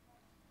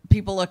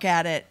people look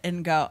at it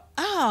and go,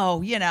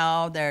 oh, you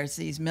know, there's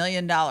these $1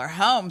 million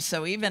homes,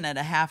 so even at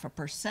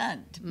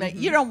 0.5%, but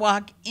you don't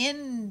walk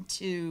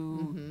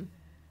into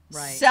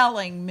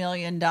selling $1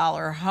 million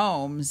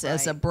homes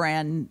as a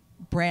brand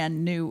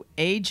new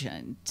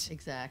agent.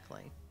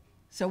 Exactly.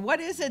 So what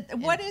is it?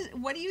 What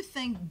do you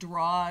think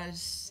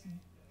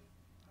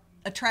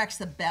attracts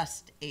the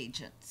best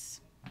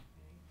agents?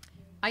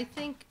 I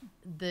think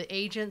the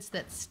agents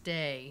that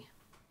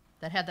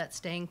have that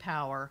staying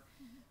power,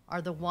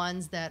 are the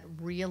ones that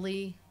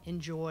really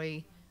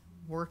enjoy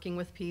working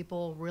with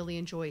people, really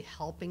enjoy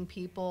helping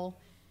people,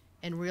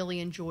 and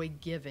really enjoy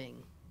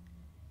giving.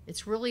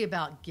 It's really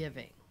about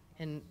giving.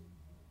 And,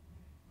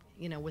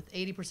 you know, with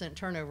 80%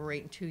 turnover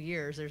rate in 2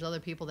 years, there's other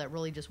people that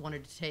really just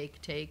wanted to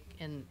take,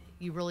 and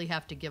you really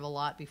have to give a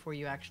lot before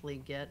you actually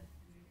get.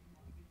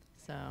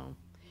 So,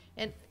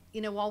 and, you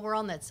know, while we're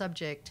on that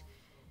subject,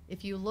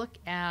 if you look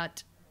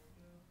at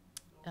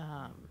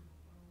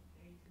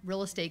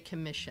real estate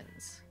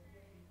commissions,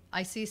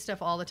 I see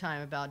stuff all the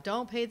time about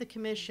don't pay the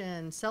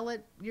commission, sell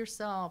it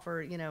yourself,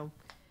 or, you know,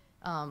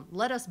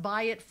 let us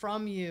buy it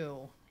from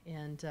you,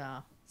 and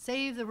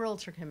save the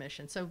realtor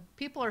commission. So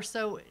people are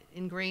so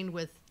ingrained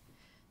with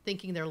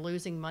thinking they're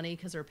losing money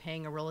because they're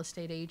paying a real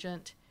estate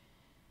agent.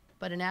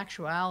 But in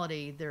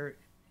actuality, they're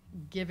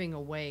giving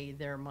away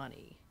their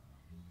money.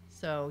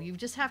 So you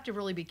just have to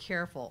really be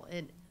careful.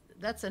 And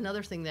that's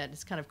another thing that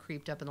has kind of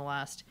creeped up in the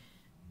last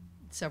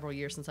several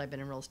years since I've been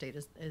in real estate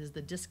is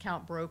the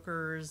discount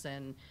brokers,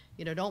 and,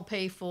 you know, don't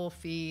pay full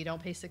fee, don't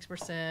pay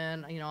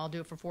 6%, you know, I'll do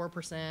it for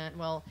 4%.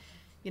 Well,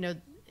 you know,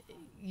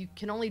 you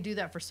can only do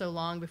that for so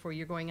long before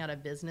you're going out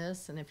of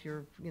business. And if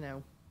you're, you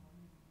know,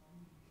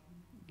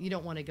 you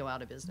don't want to go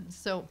out of business.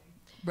 So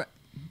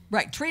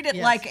right. Treat it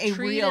like a real business.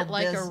 Treat it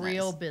like a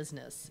real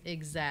business.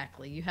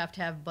 Exactly. You have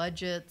to have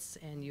budgets,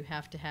 and you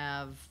have to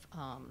have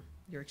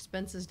your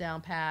expenses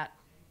down pat.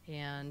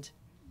 And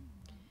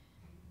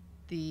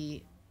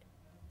the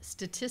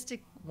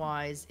statistic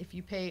wise, if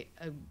you pay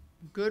a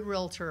good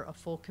realtor a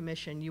full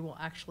commission, you will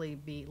actually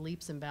be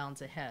leaps and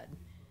bounds ahead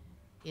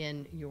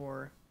in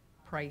your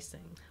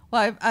pricing.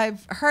 Well,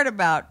 I've heard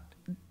about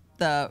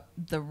the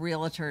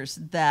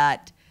realtors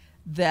that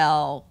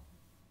they'll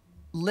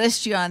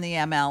list you on the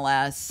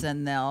MLS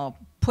and they'll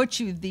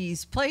put you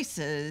these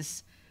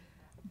places,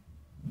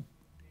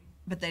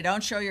 but they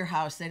don't show your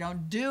house. They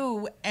don't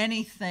do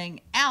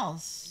anything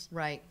else.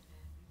 Right.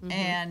 Mm-hmm.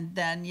 And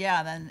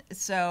then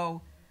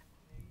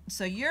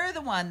so you're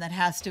the one that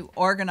has to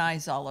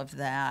organize all of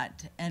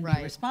that and be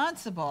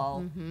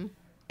responsible. Mm-hmm.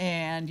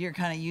 And you're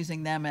kind of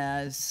using them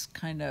as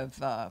kind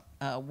of a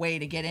way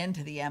to get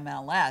into the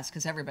MLS,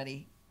 because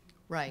everybody,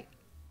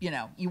 you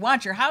know, you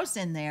want your house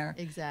in there.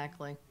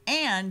 Exactly.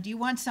 And you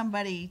want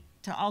somebody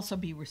to also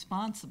be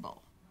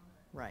responsible.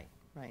 Right.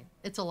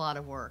 It's a lot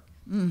of work.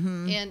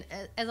 Mm-hmm. And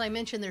as I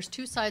mentioned, there's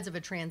two sides of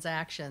a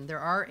transaction. There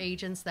are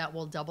agents that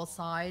will double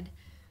side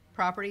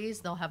properties.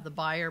 They'll have the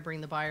buyer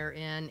bring the buyer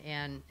in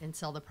and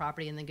sell the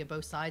property, and then get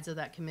both sides of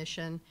that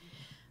commission.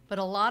 But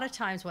a lot of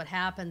times what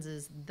happens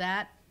is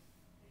that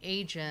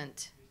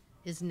agent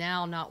is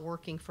now not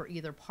working for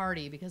either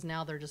party, because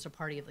now they're just a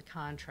party of the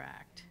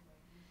contract.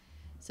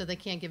 So they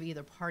can't give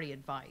either party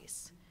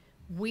advice.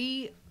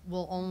 We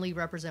will only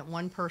represent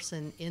one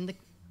person in the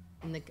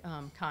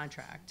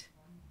contract,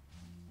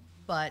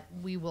 but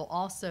we will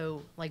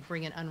also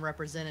bring an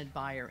unrepresented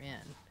buyer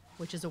in,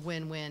 which is a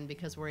win-win,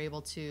 because we're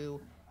able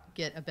to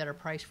get a better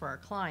price for our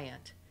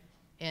client,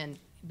 and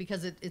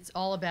because it's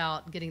all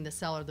about getting the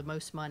seller the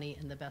most money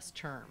and the best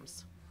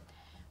terms.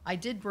 I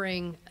did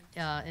bring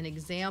an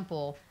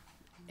example,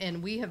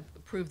 and we have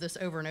proved this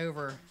over and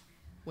over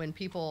when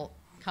people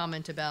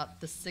comment about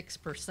the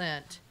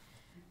 6%.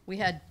 We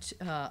had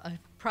a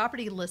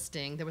property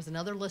listing. There was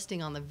another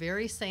listing on the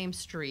very same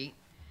street.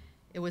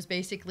 It was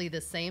basically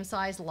the same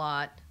size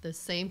lot, the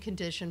same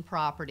condition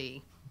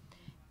property,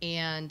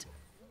 and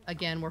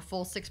again, we're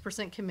full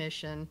 6%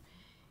 commission.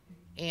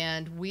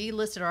 And we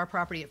listed our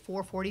property at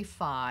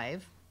 $445,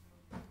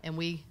 and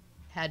we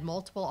had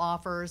multiple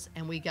offers,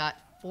 and we got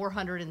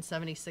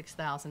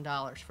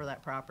 $476,000 for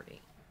that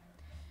property.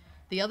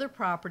 The other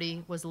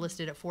property was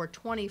listed at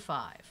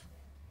 $425,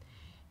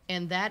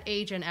 and that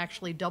agent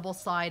actually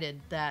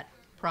double-sided that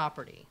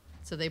property.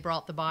 So they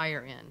brought the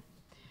buyer in.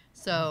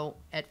 So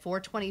at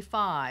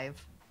 $425,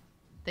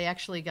 they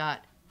actually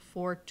got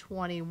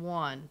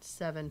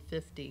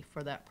 $421,750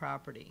 for that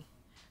property.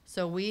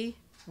 So we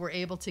were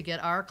able to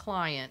get our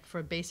client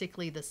for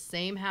basically the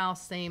same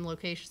house, same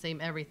location,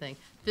 same everything,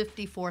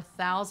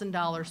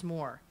 $54,000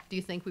 more. Do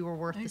you think we were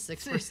worth the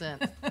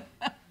 6%?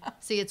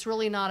 See, it's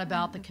really not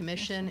about the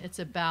commission. It's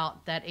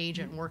about that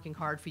agent working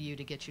hard for you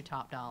to get you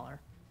top dollar.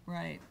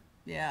 Right.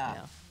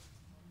 Yeah.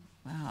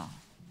 Wow.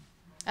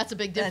 That's a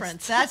big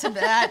difference.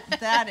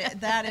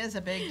 That is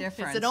a big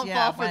difference. So don't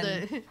fall for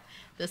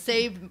the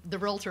save the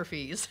realtor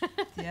fees.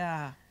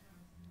 Yeah.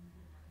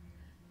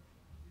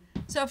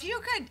 So if you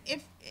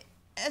could,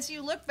 as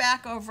you look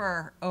back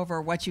over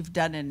what you've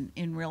done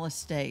in real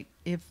estate,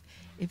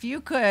 if you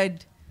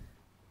could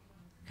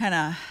kind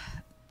of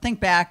think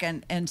back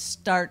and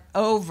start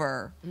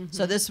over,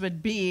 so this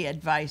would be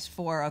advice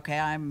for, okay,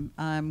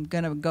 I'm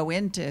going to go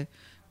into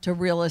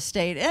real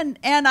estate,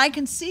 and I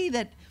can see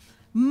that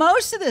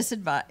most of this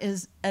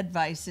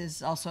advice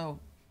is also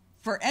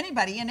for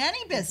anybody in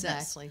any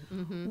business. Exactly.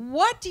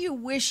 What do you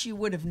wish you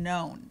would have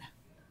known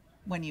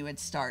when you had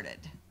started?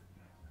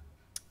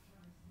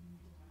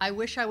 I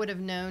wish I would have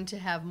known to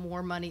have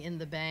more money in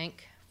the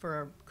bank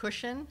for a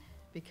cushion,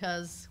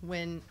 because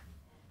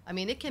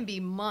it can be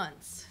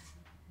months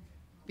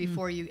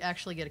before you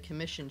actually get a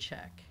commission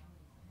check.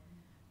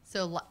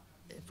 So,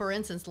 for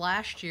instance,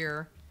 last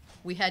year,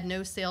 we had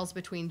no sales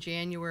between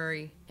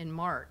January and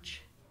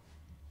March.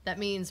 That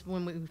means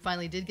when we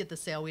finally did get the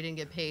sale, we didn't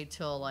get paid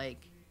till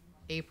like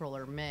April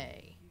or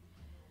May.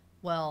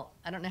 Well,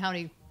 I don't know how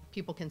many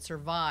people can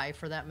survive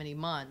for that many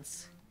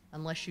months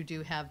unless you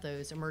do have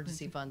those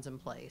emergency funds in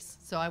place.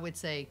 So I would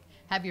say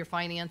have your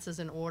finances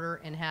in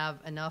order and have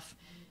enough,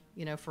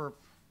 for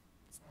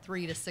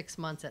 3 to 6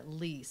 months at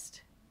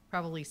least,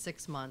 probably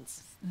 6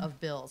 months of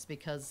bills,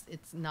 because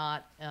it's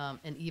not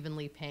an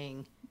evenly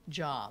paying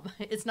job.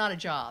 It's not a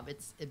job,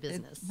 it's a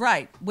business.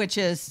 Right, which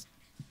is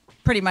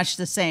pretty much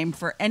the same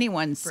for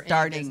anyone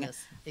starting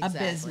a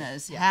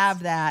business. Yes.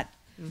 Have that,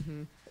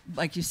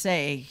 like you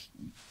say,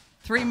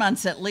 3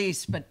 months at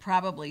least, but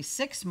probably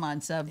 6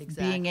 months of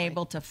being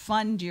able to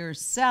fund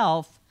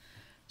yourself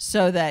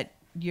so that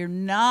you're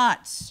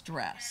not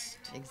stressed.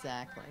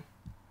 Exactly.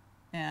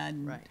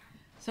 And right.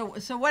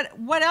 So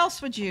what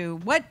else would you,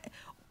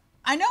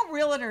 I know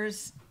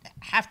realtors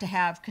have to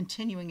have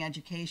continuing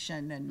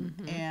education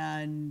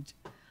and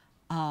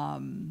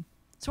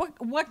so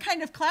what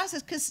kind of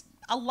classes, because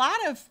a lot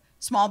of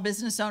small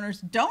business owners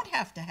don't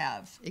have to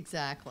have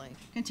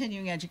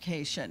continuing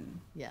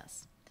education.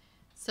 Yes.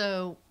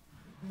 So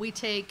we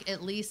take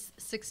at least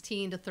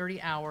 16 to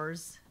 30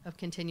 hours of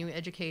continuing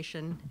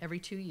education every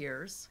 2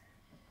 years.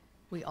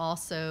 We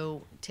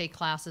also take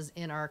classes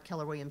in our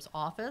Keller Williams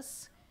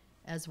office,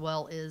 as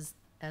well as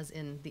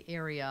in the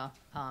area.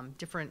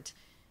 Different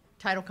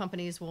title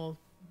companies will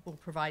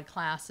provide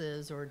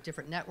classes, or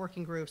different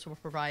networking groups will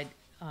provide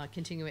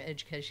continuing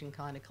education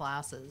kind of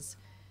classes.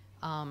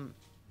 And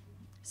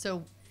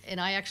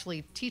I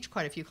actually teach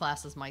quite a few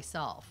classes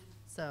myself.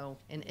 So,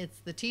 and it's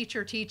the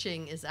teacher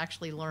teaching is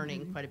actually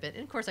learning quite a bit.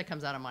 And of course, that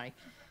comes out of my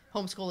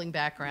homeschooling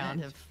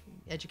background of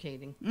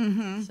educating.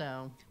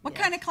 So, what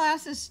kind of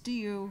classes do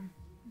you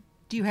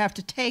have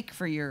to take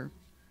for your?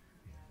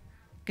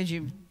 Because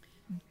you've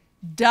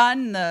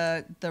done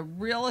the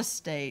real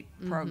estate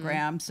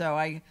program, so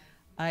I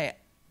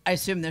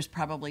assume there's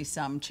probably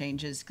some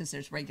changes because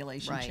there's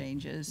regulation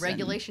changes.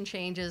 Regulation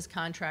changes,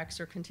 contracts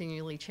are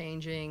continually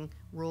changing,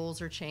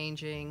 rules are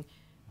changing.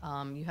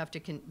 You have to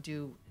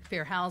do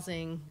fair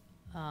housing,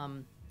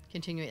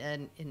 continue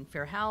in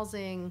fair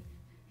housing,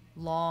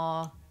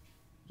 law.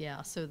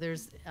 Yeah, so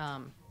there's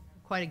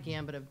quite a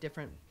gambit of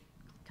different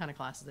kind of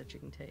classes that you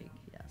can take,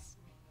 yes.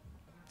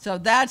 So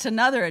that's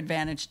another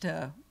advantage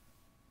to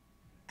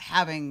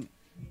having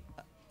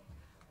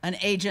an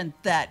agent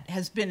that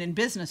has been in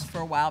business for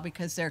a while,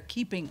 because they're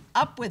keeping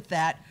up with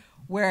that,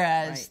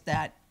 whereas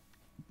that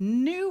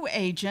new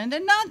agent,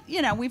 and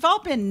not, we've all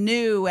been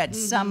new at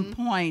some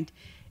point.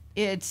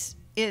 Is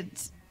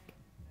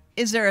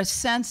there a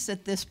sense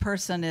that this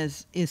person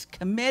is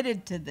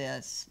committed to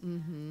this,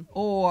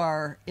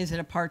 or is it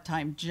a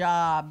part-time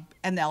job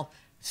and they'll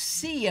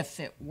see if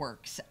it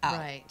works out?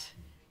 Right.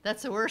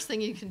 That's the worst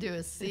thing you can do,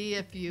 is see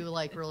if you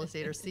like real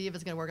estate, or see if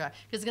it's going to work out,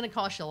 because it's going to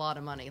cost you a lot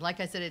of money. Like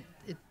I said,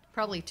 it's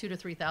probably $2,000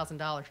 to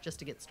 $3,000 just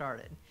to get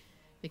started,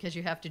 because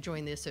you have to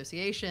join the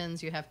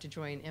associations, you have to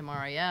join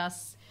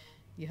MRIS,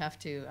 you have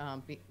to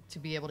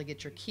be able to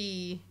get your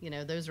key.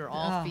 Those are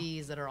all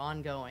fees that are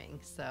ongoing.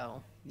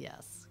 So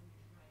yes.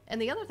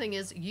 And the other thing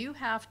is, you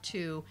have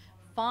to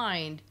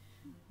find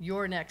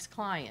your next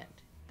client.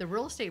 The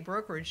real estate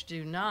brokerage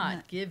do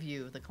not give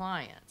you the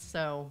clients.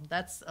 So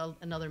that's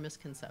another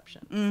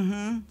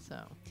misconception.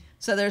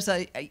 So there's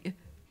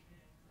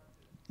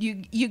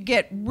you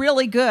get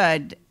really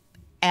good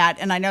at,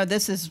 and I know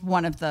this is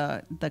one of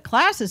the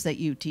classes that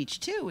you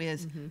teach too,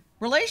 is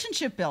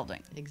relationship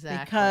building.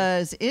 Exactly.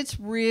 Because it's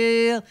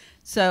real.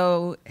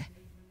 So,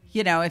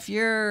 if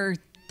you're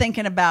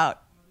thinking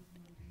about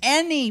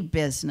any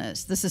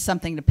business, this is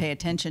something to pay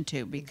attention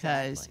to,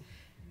 because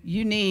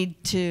you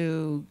need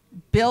to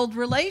build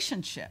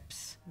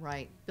relationships.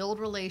 Right. Build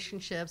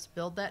relationships,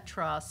 build that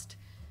trust,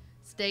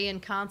 stay in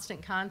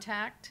constant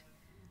contact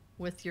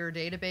with your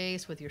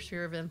database, with your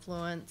sphere of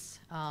influence,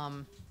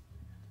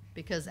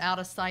 because out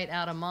of sight,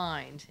 out of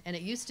mind. And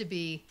it used to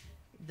be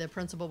the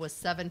principle was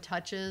 7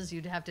 touches.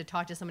 You'd have to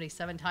talk to somebody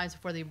 7 times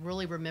before they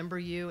really remember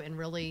you and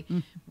really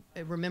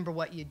remember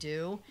what you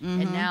do.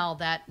 And now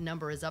that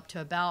number is up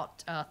to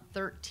about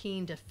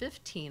 13 to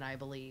 15, I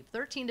believe.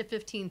 13 to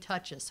 15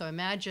 touches. So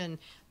imagine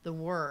the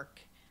work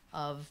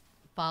of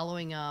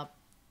following up,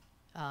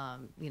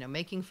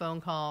 making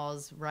phone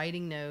calls,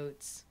 writing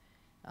notes.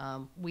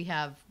 We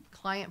have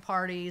client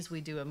parties. We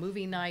do a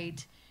movie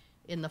night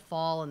in the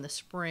fall and the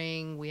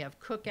spring. We have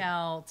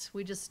cookouts.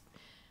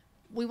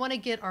 We want to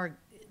get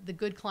the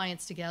good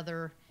clients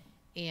together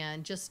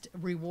and just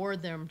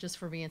reward them just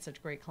for being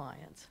such great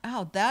clients.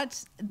 Oh,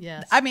 that's,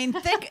 yes. I mean,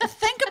 think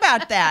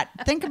about that.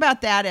 Think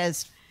about that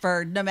as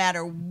for no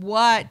matter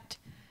what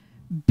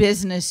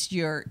business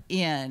you're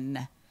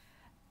in,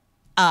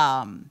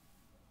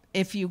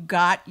 if you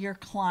got your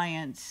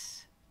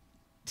clients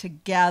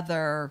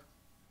together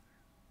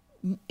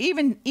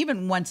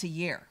even once a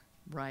year.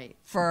 Right.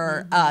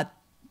 For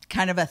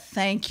kind of a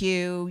thank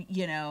you,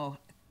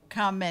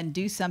 come and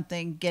do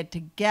something, get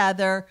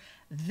together.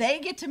 They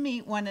get to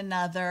meet one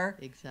another.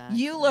 Exactly.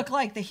 You look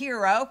like the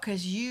hero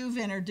because you've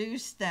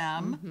introduced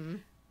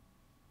them.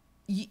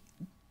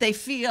 They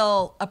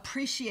feel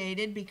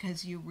appreciated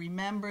because you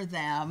remember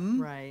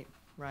them.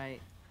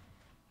 Right.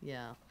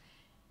 Yeah.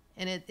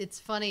 And it's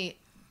funny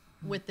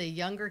with the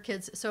younger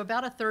kids. So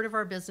about a third of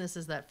our business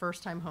is that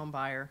first-time home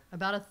buyer.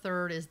 About a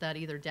third is that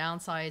either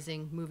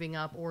downsizing, moving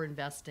up, or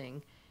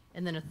investing.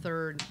 And then a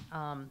third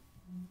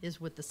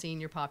is with the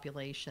senior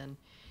population.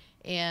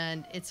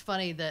 And it's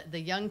funny that the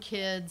young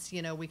kids,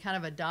 we kind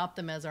of adopt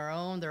them as our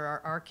own. They're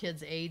our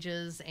kids'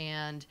 ages.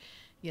 And,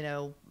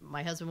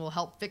 my husband will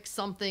help fix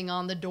something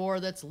on the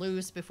door that's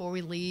loose before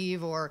we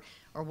leave or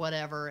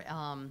whatever.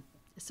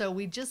 So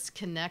we just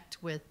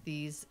connect with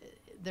these.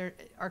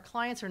 Our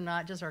clients are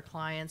not just our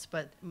clients,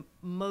 but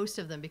most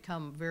of them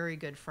become very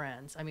good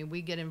friends. I mean,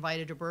 we get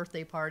invited to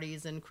birthday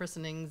parties and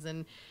christenings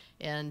and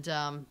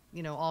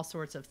all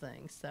sorts of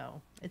things.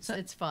 So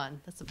it's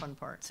fun. That's the fun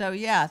part. So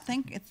yeah,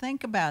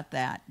 think about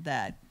that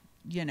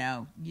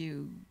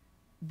you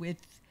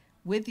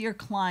with your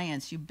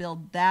clients, you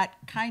build that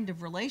kind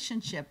of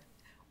relationship,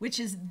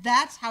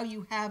 that's how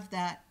you have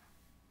that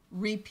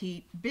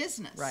repeat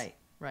business.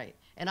 Right.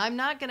 And I'm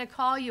not going to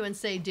call you and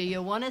say, do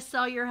you want to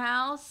sell your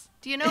house?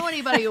 Do you know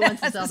anybody who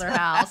wants to sell their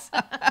house?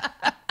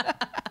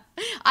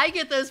 I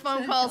get those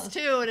phone calls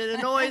too, and it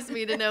annoys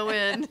me to no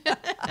end.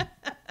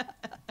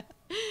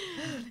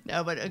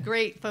 No, but a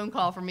great phone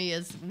call for me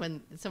is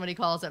when somebody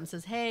calls up and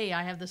says, hey,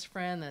 I have this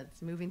friend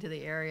that's moving to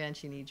the area and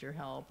she needs your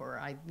help. Or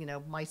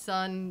my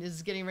son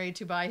is getting ready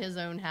to buy his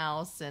own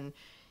house. And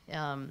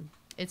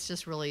it's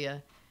just really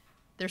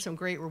there's some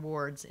great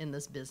rewards in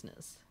this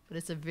business. But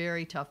it's a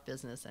very tough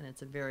business, and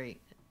it's a very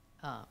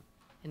an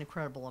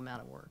incredible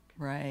amount of work.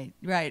 Right.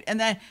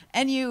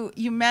 And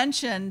you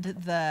mentioned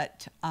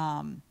that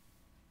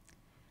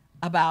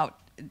about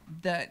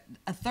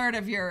a third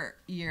of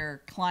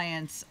your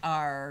clients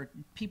are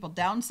people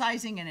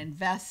downsizing and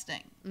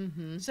investing.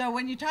 Mm-hmm. So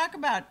when you talk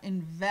about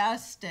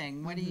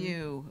investing, what are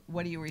you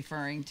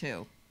referring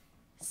to?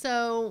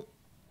 So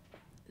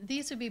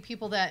these would be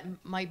people that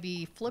might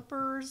be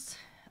flippers,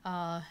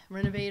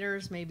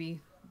 renovators, maybe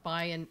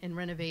buy and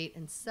renovate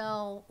and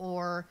sell,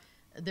 or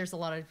there's a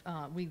lot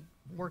of we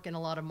work in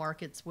a lot of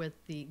markets with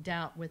the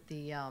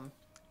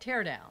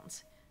tear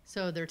downs.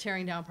 So they're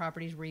tearing down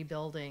properties,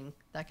 rebuilding,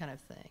 that kind of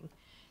thing.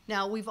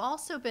 Now, we've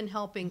also been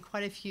helping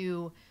quite a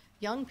few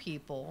young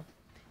people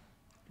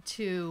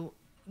to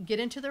get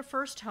into their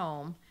first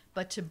home,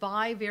 but to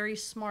buy very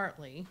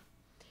smartly.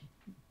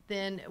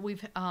 Then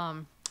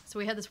so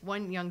we had this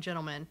one young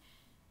gentleman.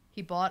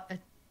 He bought a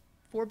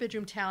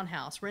 4-bedroom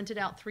townhouse, rented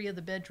out 3 of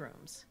the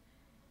bedrooms.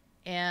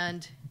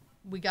 And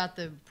we got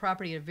the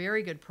property at a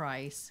very good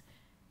price.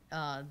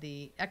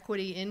 The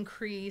equity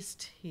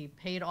increased. He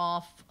paid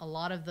off a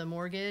lot of the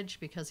mortgage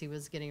because he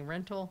was getting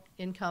rental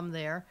income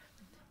there.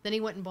 Then he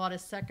went and bought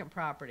his second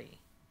property.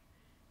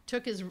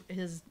 Took his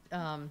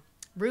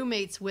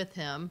roommates with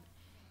him,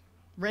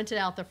 rented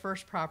out the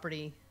first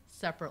property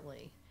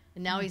separately.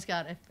 And now he's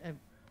got a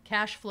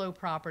cash flow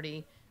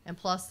property, and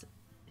plus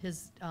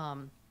his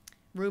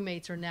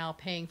roommates are now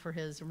paying for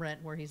his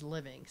rent where he's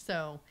living.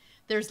 So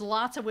there's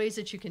lots of ways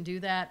that you can do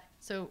that.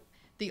 So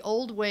the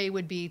old way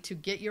would be to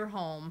get your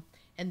home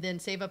and then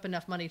save up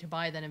enough money to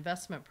buy that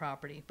investment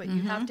property. But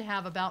you have to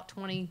have about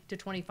 20 to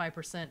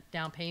 25%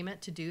 down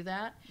payment to do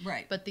that.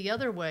 Right. But the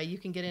other way, you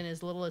can get in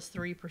as little as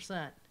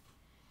 3%.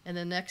 And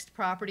the next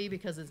property,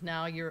 because it's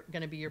now you're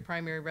going to be your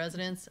primary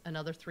residence,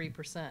 another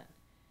 3%.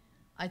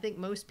 I think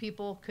most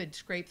people could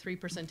scrape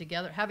 3%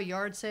 together, have a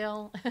yard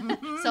sale,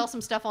 sell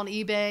some stuff on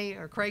eBay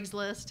or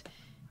Craigslist,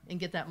 and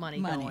get that money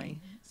going.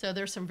 So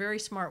there's some very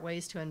smart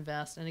ways to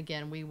invest. And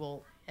again, we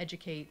will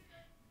educate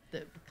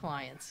the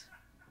clients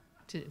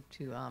to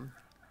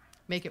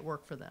make it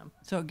work for them.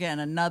 So again,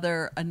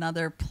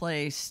 another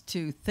place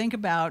to think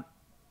about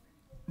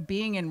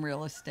being in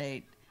real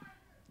estate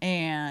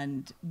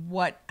and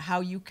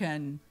how you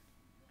can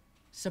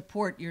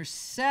support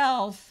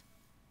yourself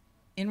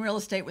in real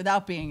estate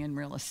without being in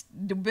real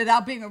estate,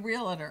 without being a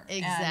realtor.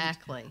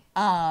 Exactly.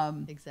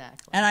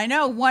 Exactly. And I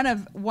know one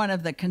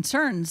of the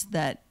concerns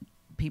that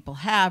people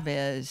have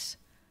is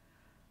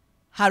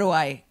how do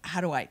I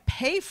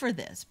pay for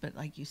this? But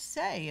like you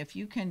say, if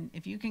you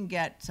can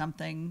get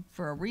something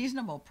for a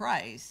reasonable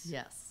price,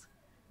 Yes.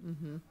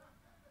 Mm-hmm.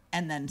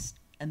 and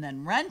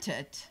then rent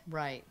it.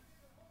 Right.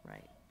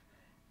 Right.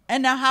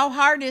 And now, how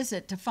hard is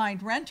it to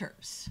find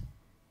renters?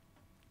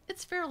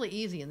 It's fairly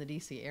easy in the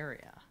DC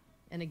area.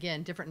 And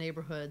again, different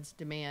neighborhoods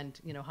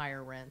demand,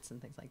 higher rents and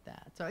things like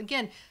that. So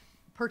again,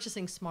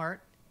 purchasing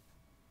smart.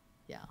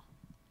 Yeah.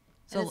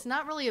 So it's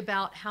not really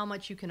about how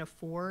much you can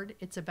afford.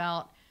 It's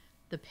about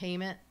the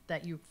payment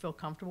that you feel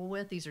comfortable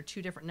with. These are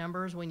two different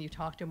numbers. When you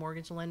talk to a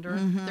mortgage lender,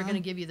 they're going to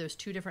give you those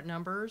two different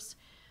numbers.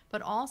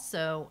 But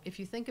also, if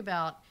you think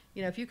about,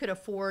 if you could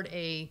afford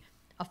a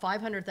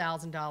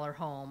 $500,000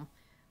 home,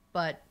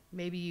 but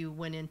maybe you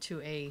went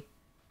into a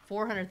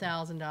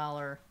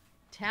 $400,000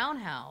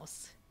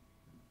 townhouse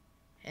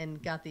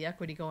and got the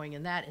equity going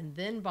in that, and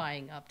then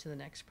buying up to the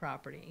next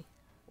property,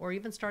 or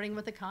even starting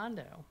with a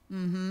condo.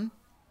 Mm-hmm.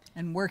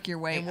 And work your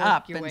way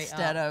up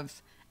instead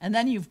of, and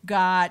then you've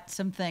got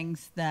some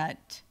things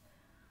that,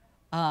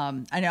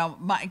 I know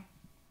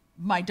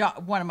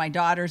one of my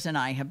daughters and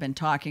I have been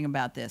talking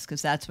about this,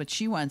 because that's what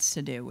she wants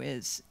to do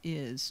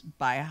is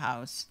buy a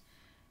house,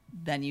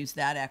 then use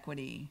that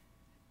equity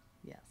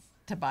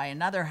to buy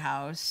another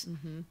house,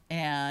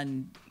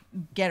 and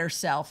get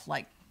herself,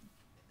 like,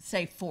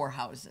 say 4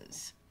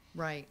 houses.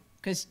 Right.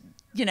 Because,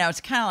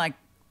 it's kind of like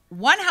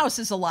one house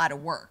is a lot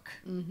of work,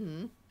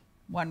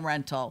 one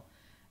rental.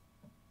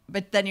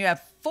 But then you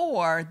have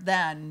 4,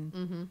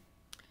 then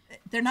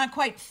they're not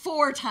quite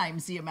 4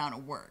 times the amount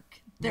of work.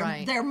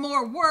 They're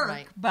more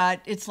work, but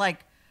it's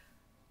like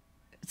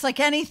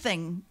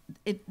anything.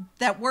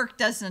 That work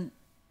doesn't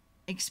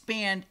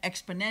expand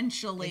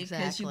exponentially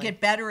because you get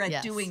better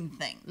at doing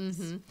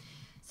things.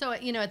 So,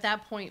 at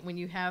that point, when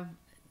you have,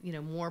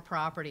 more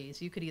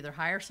properties, you could either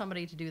hire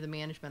somebody to do the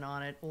management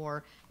on it,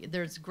 or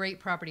there's great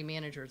property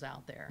managers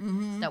out there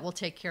that will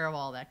take care of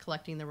all that,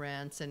 collecting the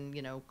rents and,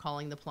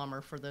 calling the plumber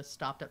for the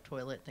stopped up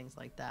toilet, things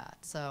like that.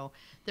 So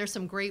there's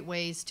some great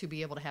ways to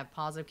be able to have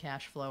positive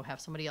cash flow,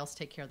 have somebody else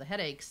take care of the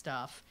headache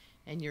stuff,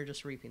 and you're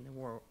just reaping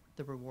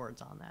the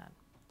rewards on that.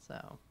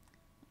 So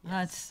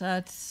that's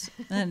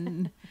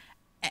and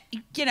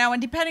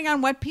and depending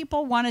on what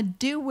people want to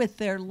do with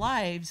their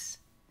lives,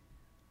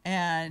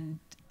 and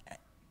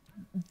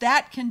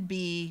that can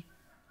be,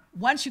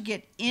 once you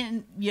get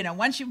in,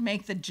 once you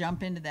make the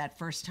jump into that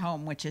first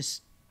home, which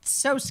is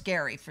so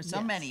scary for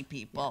so many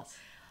people,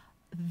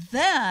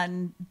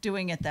 then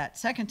doing it that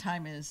second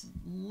time is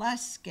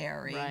less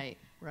scary.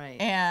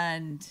 Right.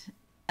 And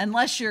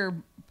unless you're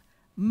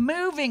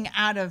moving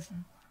out of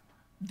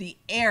the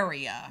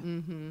area,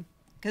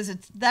 because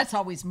that's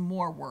always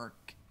more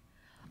work.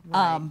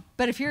 Right.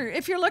 But if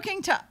you're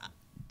looking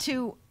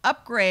to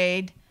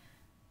upgrade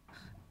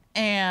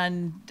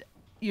and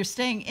you're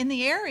staying in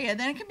the area,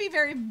 then it can be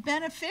very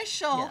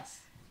beneficial. Yes.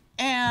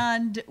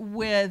 And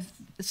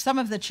with some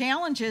of the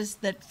challenges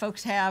that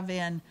folks have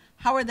in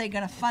how are they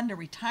going to fund a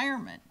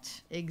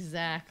retirement?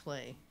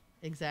 Exactly.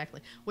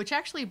 Which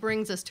actually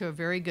brings us to a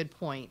very good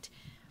point.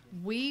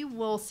 We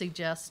will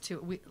suggest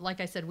like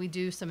I said, we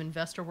do some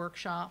investor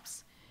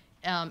workshops.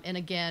 And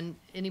again,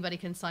 anybody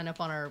can sign up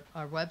on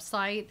our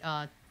website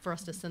for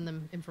us to send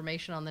them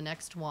information on the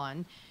next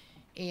one.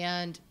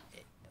 And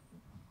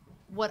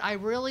what I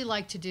really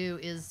like to do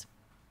is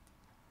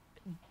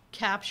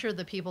capture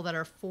the people that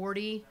are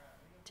 40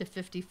 to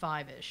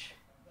 55-ish.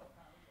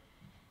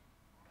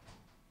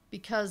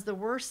 Because the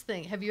worst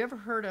thing, have you ever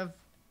heard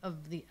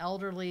of the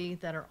elderly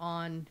that are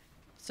on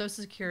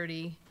Social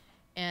Security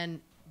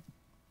and,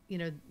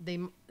 they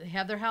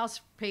have their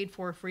house paid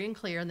for free and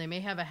clear, and they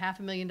may have a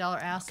 $500,000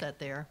 asset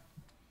there.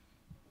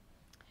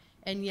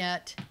 And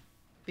yet,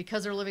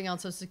 because they're living on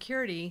Social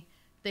Security,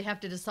 they have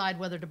to decide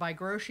whether to buy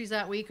groceries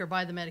that week or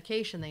buy the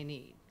medication they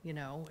need.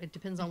 It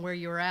depends on where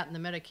you're at in the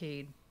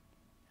Medicaid,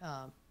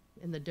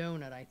 in the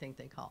donut, I think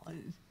they call it.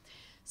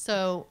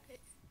 So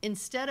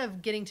instead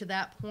of getting to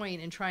that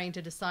point and trying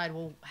to decide,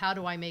 well, how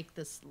do I make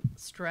this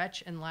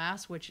stretch and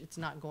last, which it's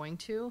not going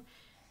to,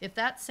 if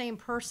that same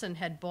person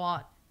had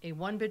bought a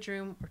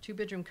 1-bedroom or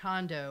 2-bedroom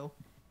condo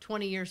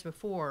 20 years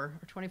before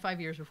or 25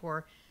 years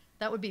before,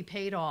 that would be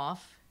paid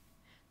off.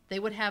 They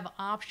would have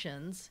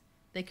options.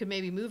 They could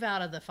maybe move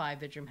out of the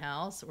 5-bedroom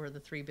house or the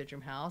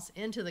 3-bedroom house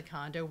into the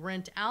condo,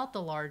 rent out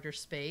the larger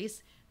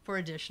space for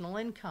additional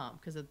income,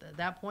 because at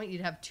that point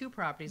you'd have 2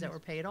 properties that were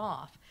paid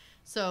off.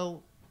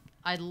 So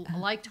I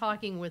like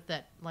talking with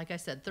that, like I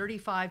said,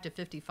 35 to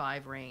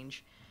 55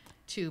 range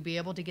to be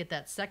able to get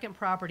that second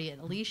property.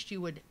 At least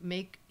you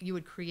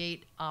would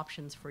create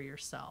options for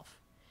yourself.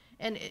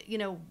 And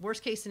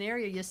worst case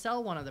scenario, you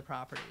sell one of the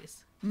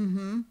properties.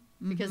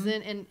 Because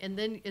then and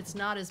then it's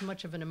not as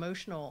much of an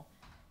emotional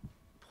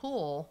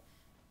pull,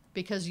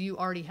 because you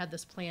already had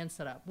this plan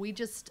set up. We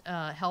just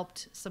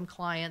helped some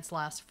clients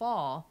last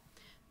fall.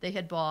 They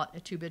had bought a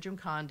 2-bedroom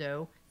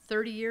condo,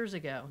 30 years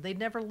ago. They'd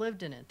never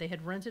lived in it. They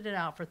had rented it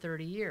out for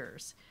 30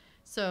 years.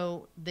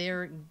 So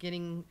they're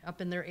getting up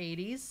in their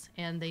 80s,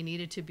 and they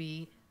needed to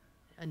be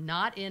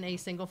not in a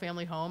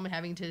single-family home,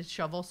 having to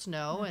shovel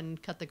snow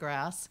and cut the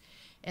grass.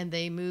 And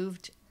they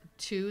moved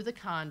to the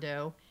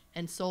condo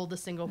and sold the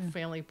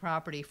single-family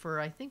property for,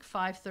 I think,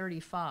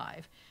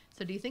 $535,000.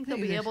 So do you think they'll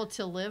be able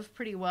to live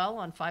pretty well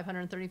on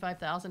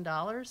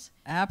 $535,000?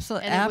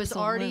 Absolutely. And it was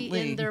already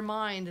in their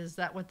mind,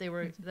 that's what they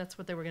were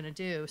going to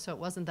do. So it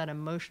wasn't that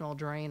emotional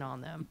drain on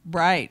them.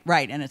 Right.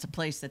 And it's a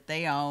place that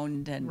they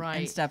owned and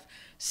Right. stuff.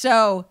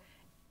 So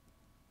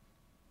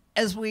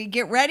as we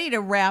get ready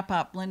to wrap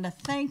up, Linda,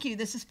 thank you.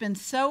 This has been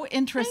so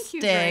interesting.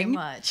 Thank you very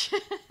much.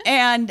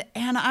 and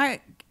I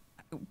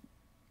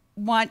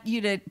want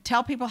you to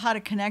tell people how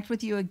to connect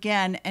with you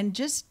again, and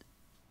just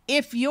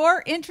if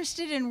you're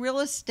interested in real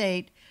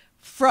estate,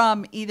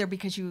 from either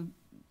because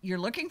you're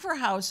looking for a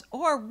house,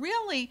 or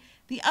really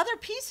the other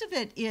piece of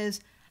it is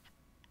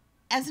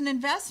as an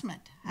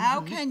investment.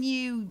 How can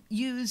you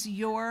use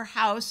your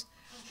house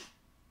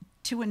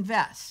to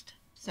invest?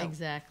 So.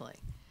 Exactly.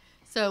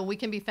 So we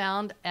can be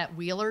found at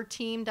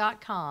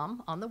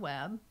wheelerteam.com on the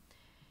web,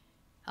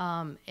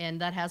 and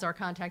that has our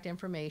contact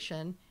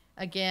information.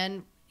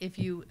 Again, if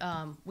you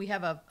we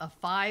have a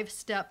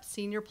 5-step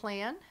senior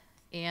plan,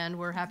 and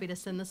we're happy to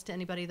send this to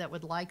anybody that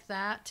would like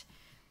that.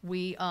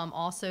 We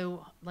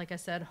also, like I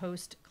said,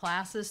 host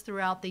classes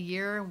throughout the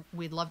year.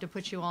 We'd love to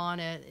put you on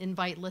an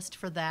invite list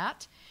for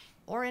that.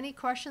 Or any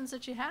questions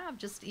that you have,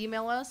 just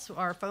email us.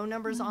 Our phone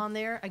number's on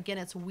there. Again,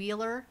 it's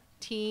Wheeler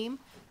Team,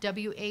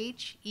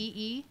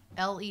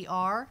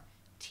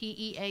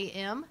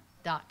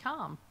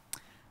 WheelerTeam.com.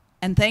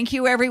 And thank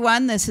you,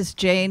 everyone. This is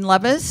Jane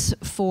Lovas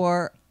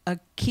for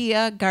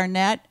Akia,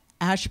 Garnett,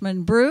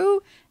 Ashman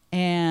Brew,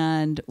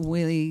 and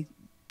we'll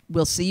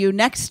see you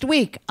next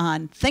week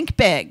on Think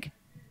Big.